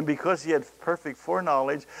 And because he had perfect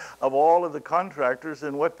foreknowledge of all of the contractors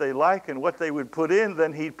and what they like and what they would put in,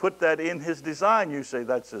 then he put that in his design. You say,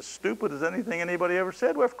 that's as stupid as anything anybody ever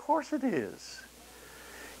said. Well, of course it is.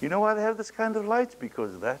 You know why they have this kind of lights?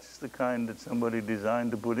 Because that's the kind that somebody designed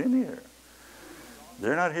to put in here.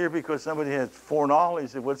 They're not here because somebody has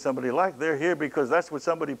foreknowledge of what somebody liked. They're here because that's what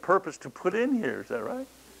somebody purposed to put in here. Is that right?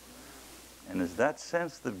 And it's that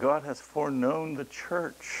sense that God has foreknown the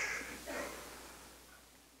church.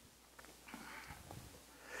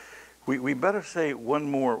 We better say one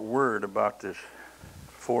more word about this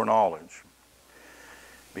foreknowledge,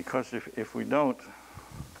 because if we don't,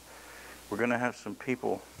 we're going to have some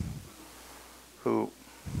people who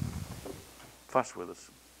fuss with us.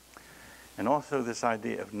 And also this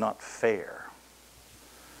idea of not fair.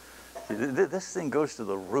 See, this thing goes to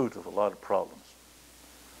the root of a lot of problems.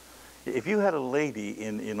 If you had a lady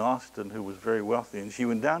in Austin who was very wealthy, and she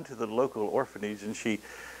went down to the local orphanage and she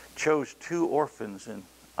chose 2 orphans and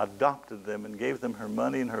adopted them and gave them her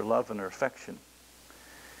money and her love and her affection,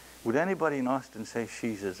 would anybody in Austin say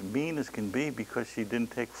she's as mean as can be because she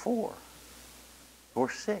didn't take 4 or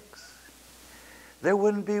 6? There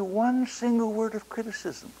wouldn't be one single word of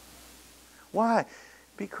criticism. Why?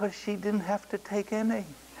 Because she didn't have to take any.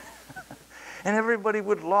 And everybody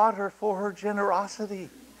would laud her for her generosity.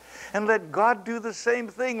 And let God do the same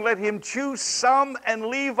thing. Let him choose some and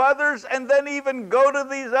leave others, and then even go to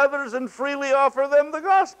these others and freely offer them the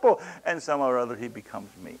gospel. And somehow or other he becomes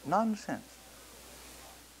me. Nonsense.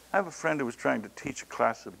 I have a friend who was trying to teach a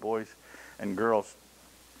class of boys and girls,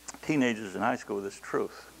 teenagers in high school, this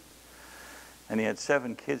truth. And he had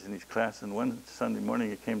 7 kids in his class, and one Sunday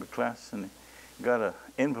morning he came to class and he got an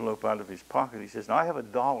envelope out of his pocket. He says, now I have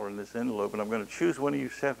 $1 in this envelope, and I'm going to choose one of you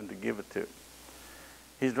 7 to give it to.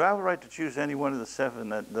 He said, do I have a right to choose any one of the 7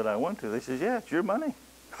 that I want to? They said, yeah, it's your money.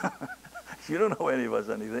 You don't owe any of us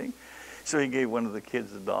anything. So he gave one of the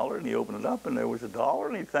kids $1, and he opened it up, and there was $1,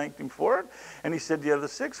 and he thanked him for it. And he said, the other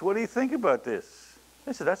 6, what do you think about this?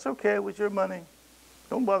 They said, that's okay, it was your money.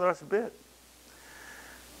 Don't bother us a bit.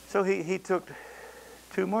 So he took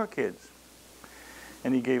 2 more kids,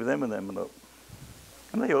 and he gave them an envelope.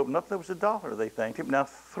 And they opened up, there was $1. They thanked him. Now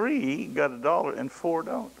 3 got $1 and 4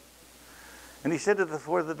 don't. And he said to the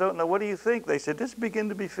 4 that don't, now what do you think? They said, this begin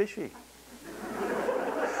to be fishy.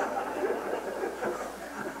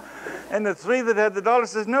 And the 3 that had the $1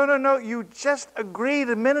 says, no, you just agreed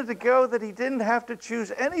a minute ago that he didn't have to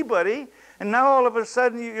choose anybody, and now all of a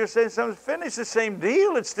sudden you're saying something's finished. The same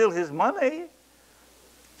deal, it's still his money.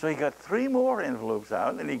 So he got 3 more envelopes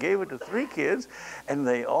out, and he gave it to 3 kids, and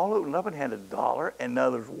they all opened up and had $1, and now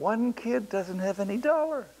there's 1 kid doesn't have any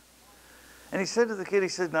 $1. And he said to the kid, he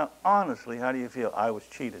said, now honestly, how do you feel? I was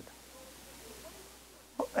cheated.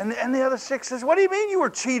 And the other 6 says, what do you mean you were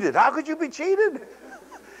cheated? How could you be cheated?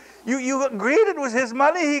 You agreed it was his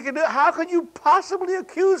money. He could do. How can you possibly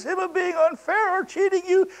accuse him of being unfair or cheating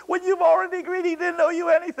you when you've already agreed he didn't owe you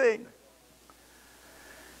anything?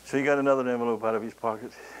 So he got another envelope out of his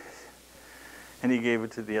pocket, and he gave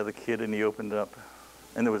it to the other kid, and he opened it up,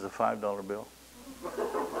 and there was a $5 bill.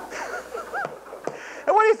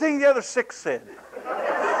 And what do you think the other 6 said?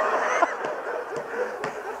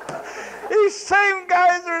 These same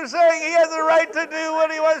guys are saying he has the right to do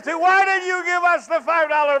what he wants to. Why did you give us the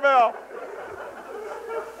 $5 bill?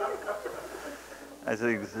 That's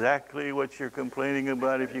exactly what you're complaining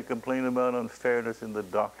about if you complain about unfairness in the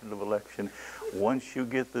doctrine of election. Once you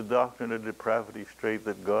get the doctrine of depravity straight,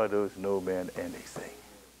 that God owes no man anything.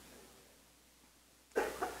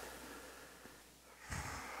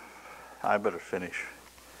 I better finish.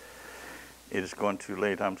 It has gone too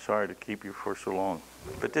late. I'm sorry to keep you for so long.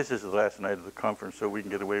 But this is the last night of the conference, so we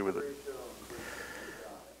can get away with it.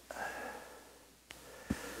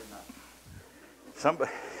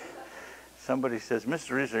 Somebody says,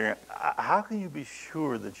 Mr. Riesinger, how can you be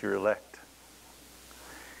sure that you're elect?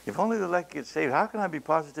 If only the elect get saved, how can I be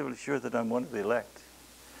positively sure that I'm one of the elect?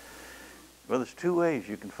 Well, there's 2 ways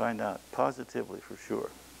you can find out positively for sure.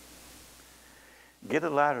 Get a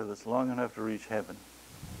ladder that's long enough to reach heaven,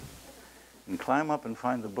 and climb up and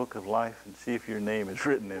find the book of life and see if your name is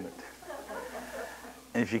written in it.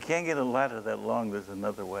 And if you can't get a ladder that long, there's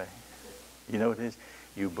another way. You know what it is?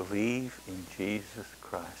 You believe in Jesus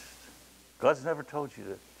Christ. God's never told you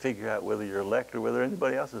to figure out whether you're elect or whether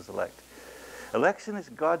anybody else is elect. Election is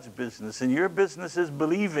God's business, and your business is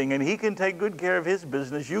believing, and he can take good care of his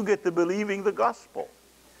business. You get to believing the gospel.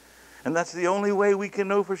 And that's the only way we can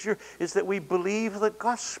know for sure, is that we believe the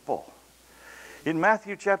gospel. In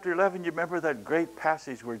Matthew chapter 11, you remember that great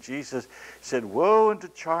passage where Jesus said, woe unto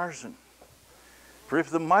Chorazin, for if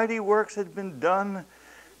the mighty works had been done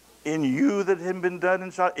in you that had been done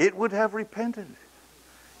in Sodom, it would have repented.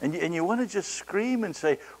 And you want to just scream and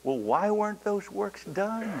say, well, why weren't those works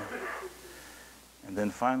done? And then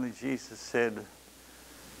finally Jesus said,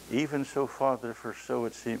 even so, Father, for so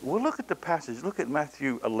it seems. Well, look at the passage. Look at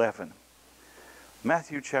Matthew 11.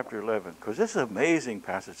 Matthew chapter 11, because this is an amazing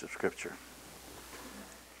passage of Scripture.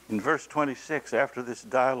 In verse 26, after this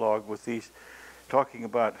dialogue with these, talking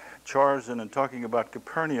about Chorazin and talking about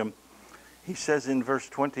Capernaum, he says in verse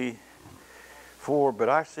 24, But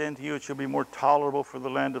I say unto you, it shall be more tolerable for the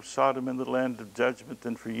land of Sodom and the land of judgment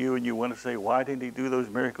than for you. And you want to say, why didn't he do those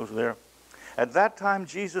miracles there? At that time,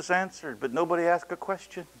 Jesus answered, but nobody asked a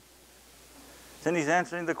question. Then he's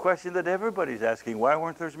answering the question that everybody's asking. Why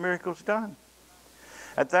weren't those miracles done?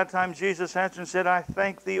 At that time, Jesus answered and said, I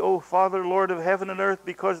thank thee, O Father, Lord of heaven and earth,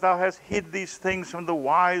 because thou hast hid these things from the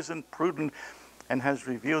wise and prudent, and hast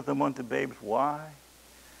revealed them unto babes. Why?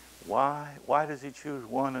 Why? Why does he choose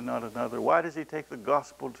one and not another? Why does he take the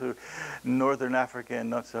gospel to northern Africa and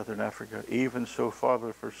not southern Africa? Even so,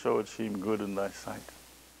 Father, for so it seemed good in thy sight.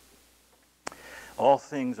 All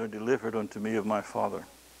things are delivered unto me of my Father.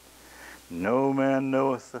 No man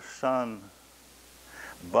knoweth the Son,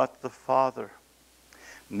 but the Father.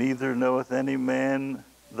 Neither knoweth any man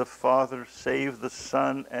the Father save the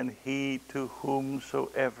Son, and he to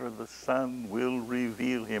whomsoever the Son will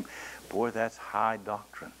reveal him. Boy, that's high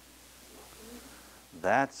doctrine.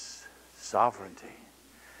 That's sovereignty.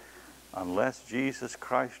 Unless Jesus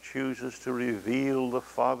Christ chooses to reveal the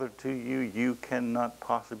Father to you, you cannot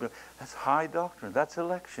possibly. That's high doctrine. That's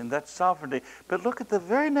election. That's sovereignty. But look at the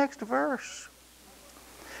very next verse.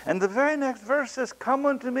 And the very next verse says, come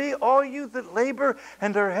unto me, all you that labor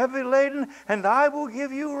and are heavy laden, and I will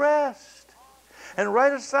give you rest. And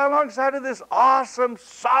right alongside of this awesome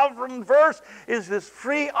sovereign verse is this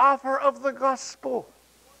free offer of the gospel.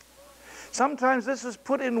 Sometimes this is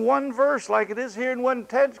put in one verse, like it is here in one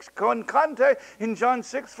text, context. In John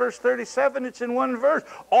 6, verse 37, it's in one verse.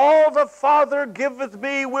 All the Father giveth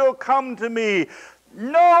me will come to me.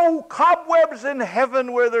 No cobwebs in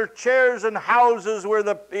heaven where there are chairs and houses where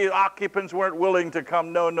the occupants weren't willing to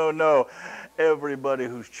come. No, no, no. Everybody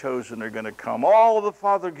who's chosen are going to come. All the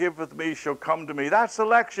Father giveth me shall come to me. That's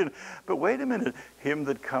election. But wait a minute. Him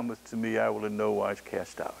that cometh to me I will in no wise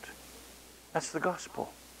cast out. That's the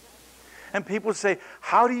gospel. And people say,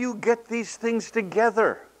 how do you get these things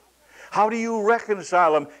together? How do you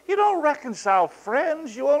reconcile them? You don't reconcile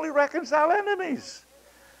friends. You only reconcile enemies.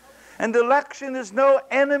 And election is no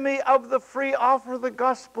enemy of the free offer of the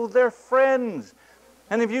gospel. They're friends.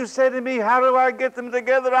 And if you say to me, how do I get them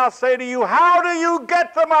together? I'll say to you, how do you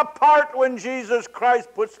get them apart when Jesus Christ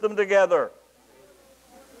puts them together?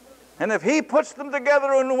 And if he puts them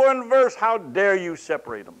together in one verse, how dare you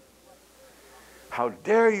separate them? How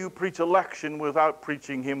dare you preach election without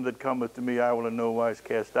preaching him that cometh to me I will in no wise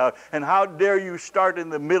cast out? And how dare you start in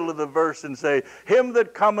the middle of the verse and say, him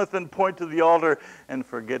that cometh, and point to the altar, and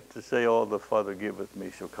forget to say, all the Father giveth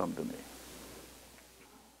me shall come to me.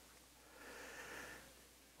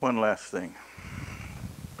 One last thing.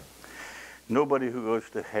 Nobody who goes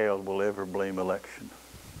to hell will ever blame election.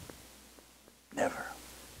 Never.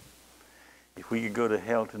 If we could go to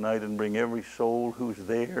hell tonight and bring every soul who's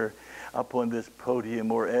there up on this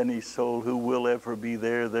podium, or any soul who will ever be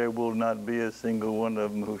there, there will not be a single one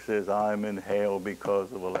of them who says, I'm in hell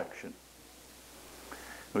because of election.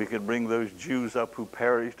 We could bring those Jews up who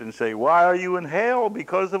perished and say, why are you in hell?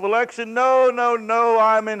 Because of election? No, no, no,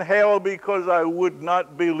 I'm in hell because I would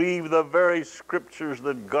not believe the very scriptures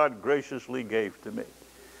that God graciously gave to me.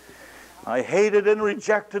 I hated and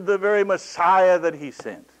rejected the very Messiah that he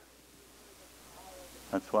sent.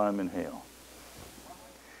 That's why I'm in hell.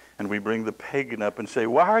 And we bring the pagan up and say,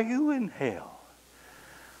 why are you in hell?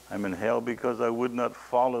 I'm in hell because I would not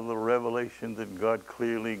follow the revelation that God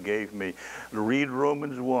clearly gave me. Read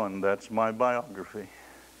Romans 1. That's my biography.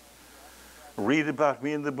 Read about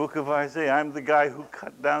me in the book of Isaiah. I'm the guy who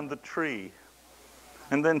cut down the tree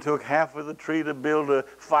and then took half of the tree to build a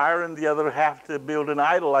fire and the other half to build an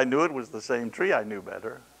idol. I knew it was the same tree. I knew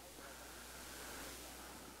better.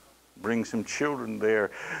 Bring some children there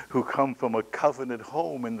who come from a covenant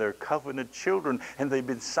home, and they're covenant children, and they've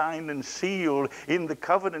been signed and sealed in the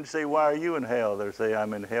covenant. Say, why are you in hell? They say,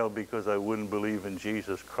 I'm in hell because I wouldn't believe in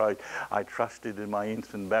Jesus Christ. I trusted in my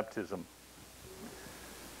infant baptism.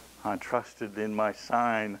 I trusted in my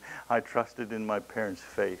sign. I trusted in my parents'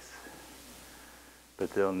 faith. But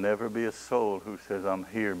there'll never be a soul who says, I'm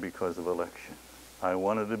here because of election. I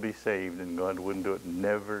wanted to be saved, and God wouldn't do it.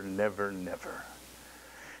 Never, never, never.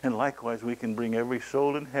 And likewise, we can bring every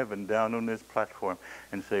soul in heaven down on this platform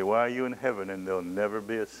and say, why are you in heaven? And there'll never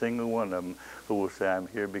be a single one of them who will say, I'm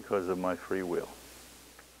here because of my free will.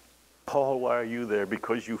 Paul, why are you there?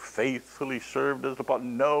 Because you faithfully served as an apostle.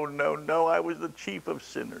 No, no, no, I was the chief of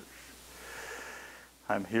sinners.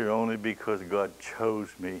 I'm here only because God chose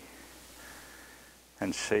me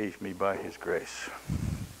and saved me by his grace.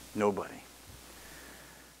 Nobody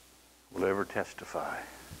will ever testify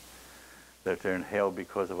that they're in hell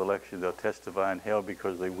because of election. They'll testify in hell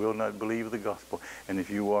because they will not believe the gospel. And if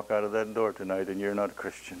you walk out of that door tonight and you're not a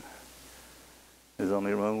Christian, There's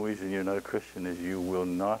only one reason you're not a Christian is you will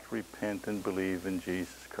not repent and believe in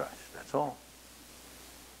Jesus Christ. That's all.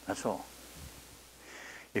 That's all.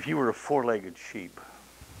 If you were a four-legged sheep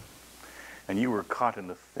and you were caught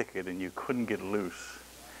in a thicket and you couldn't get loose,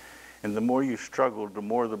 and the more you struggled, the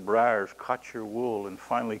more the briars caught your wool and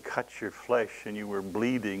finally cut your flesh, and you were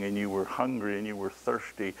bleeding and you were hungry and you were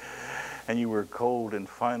thirsty and you were cold, and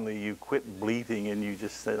finally you quit bleeding and you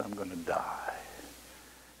just said, I'm going to die.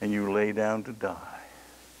 And you lay down to die.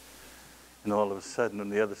 And all of a sudden, on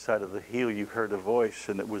the other side of the hill, you heard a voice,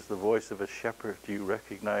 and it was the voice of a shepherd you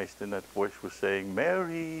recognized, and that voice was saying,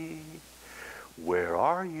 Mary, where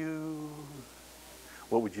are you?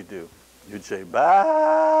 What would you do? You'd say,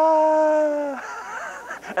 bah!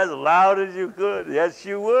 As loud as you could. Yes,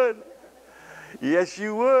 you would. Yes,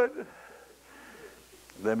 you would.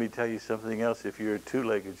 Let me tell you something else. If you're a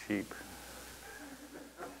two-legged sheep,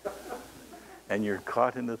 and you're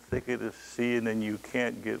caught in the thicket of sin and you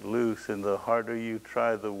can't get loose, and the harder you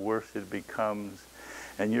try, the worse it becomes.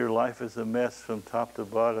 And your life is a mess from top to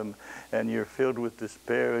bottom, and you're filled with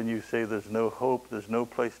despair, and you say, there's no hope, there's no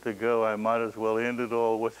place to go, I might as well end it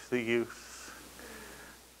all, what's the use?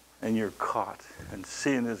 And you're caught, and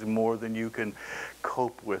sin is more than you can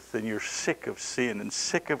cope with, and you're sick of sin and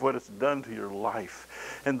sick of what it's done to your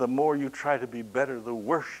life. And the more you try to be better, the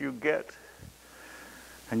worse you get.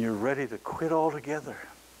 And you're ready to quit altogether.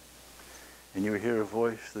 And you hear a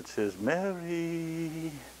voice that says, Mary,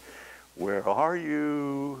 where are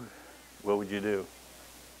you? What would you do?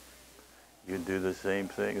 You'd do the same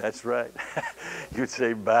thing. That's right. You'd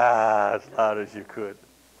say, bah, as loud as you could.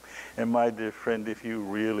 And my dear friend, if you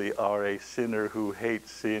really are a sinner who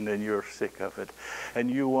hates sin and you're sick of it, and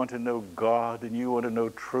you want to know God, and you want to know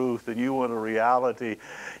truth, and you want a reality,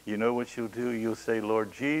 you know what you'll do? You'll say,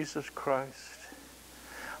 Lord Jesus Christ,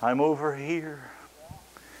 I'm over here,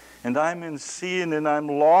 and I'm in sin, and I'm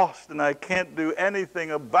lost, and I can't do anything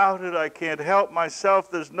about it. I can't help myself.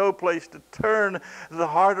 There's no place to turn. The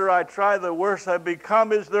harder I try, the worse I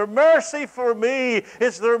become. Is there mercy for me?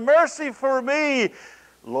 Is there mercy for me?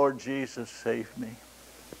 Lord Jesus, save me.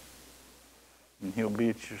 And he'll be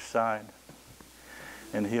at your side,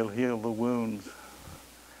 and he'll heal the wounds,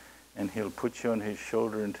 and he'll put you on his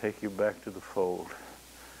shoulder and take you back to the fold.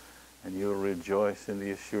 And you'll rejoice in the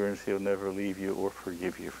assurance he'll never leave you or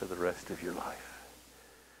forgive you for the rest of your life.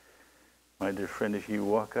 My dear friend, if you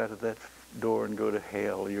walk out of that door and go to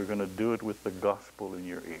hell, you're going to do it with the gospel in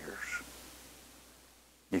your ears.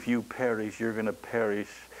 If you perish, you're going to perish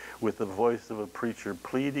with the voice of a preacher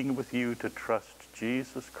pleading with you to trust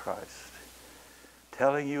Jesus Christ,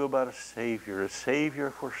 telling you about a Savior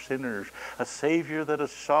for sinners, a Savior that a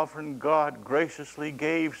sovereign God graciously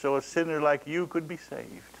gave so a sinner like you could be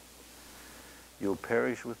saved. You'll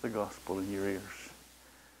perish with the gospel in your ears.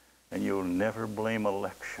 And you'll never blame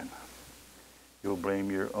election. You'll blame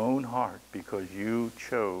your own heart because you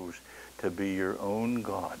chose to be your own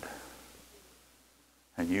God.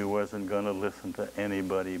 And you wasn't going to listen to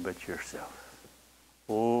anybody but yourself.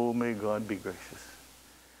 Oh, may God be gracious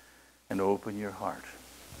and open your heart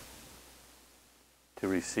to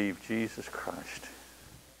receive Jesus Christ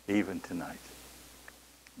even tonight.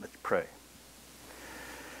 Let's pray.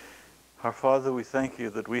 Our Father, we thank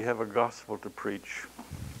you that we have a gospel to preach.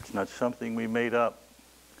 It's not something we made up.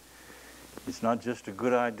 It's not just a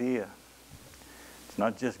good idea. It's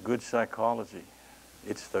not just good psychology.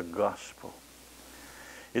 It's the gospel.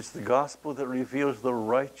 It's the gospel that reveals the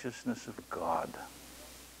righteousness of God.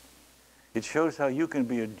 It shows how you can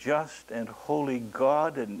be a just and holy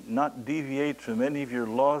God and not deviate from any of your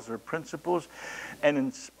laws or principles, and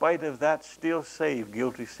in spite of that still save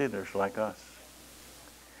guilty sinners like us.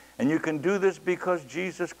 And you can do this because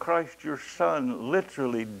Jesus Christ, your Son,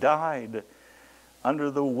 literally died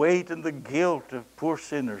under the weight and the guilt of poor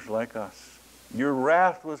sinners like us. Your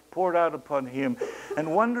wrath was poured out upon him.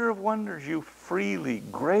 And wonder of wonders, you freely,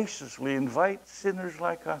 graciously invite sinners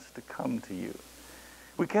like us to come to you.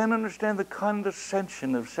 We can't understand the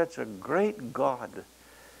condescension of such a great God.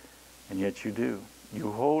 And yet you do.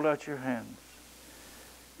 You hold out your hands.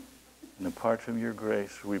 And apart from your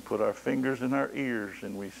grace, we put our fingers in our ears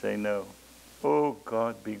and we say no. Oh,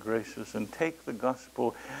 God, be gracious and take the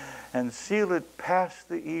gospel and seal it past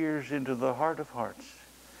the ears into the heart of hearts.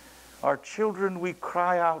 Our children, we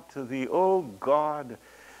cry out to thee, oh, God,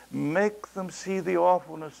 make them see the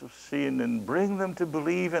awfulness of sin and bring them to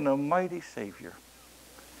believe in a mighty Savior.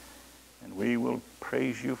 And we will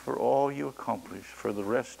praise you for all you accomplish for the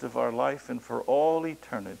rest of our life and for all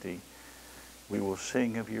eternity. We will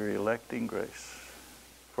sing of your electing grace.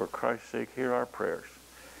 For Christ's sake, hear our prayers.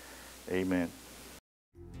 Amen.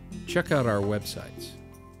 Check out our websites,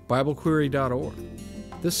 BibleQuery.org.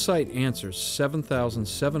 This site answers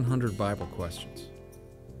 7,700 Bible questions.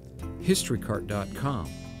 HistoryCart.com.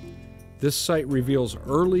 This site reveals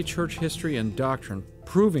early church history and doctrine,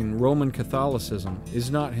 proving Roman Catholicism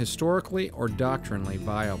is not historically or doctrinally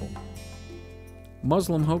viable.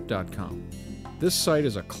 MuslimHope.com. This site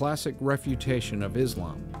is a classic refutation of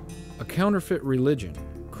Islam, a counterfeit religion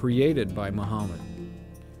created by Muhammad.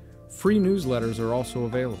 Free newsletters are also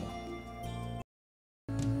available.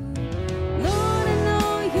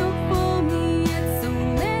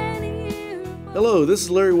 Hello, this is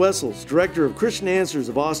Larry Wessels, Director of Christian Answers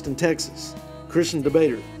of Austin, Texas, Christian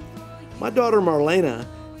debater. My daughter Marlena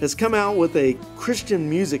has come out with a Christian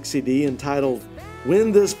music CD entitled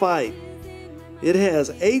Win This Fight. It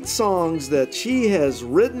has 8 songs that she has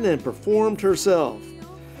written and performed herself.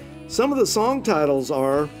 Some of the song titles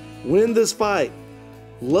are Win This Fight,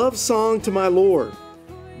 Love Song to My Lord,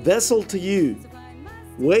 Vessel to You,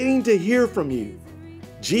 Waiting to Hear from You,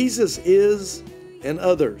 Jesus Is, and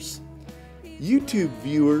others. YouTube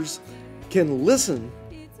viewers can listen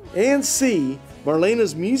and see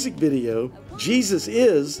Marlena's music video, Jesus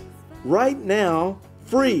Is, right now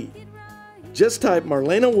free. Just type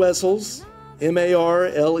Marlena Wessels,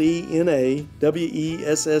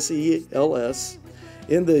 MarlenaWessels,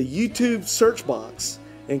 in the YouTube search box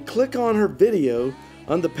and click on her video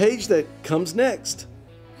on the page that comes next.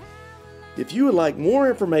 If you would like more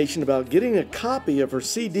information about getting a copy of her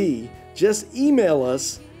CD, just email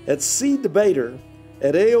us at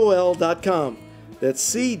cdebater@aol.com. That's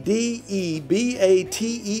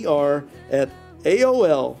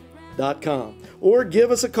CDEBATER@AOL.com. Or give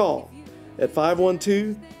us a call at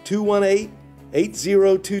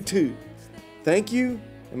 512-218-8022. Thank you,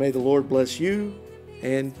 and may the Lord bless you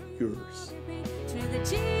and yours.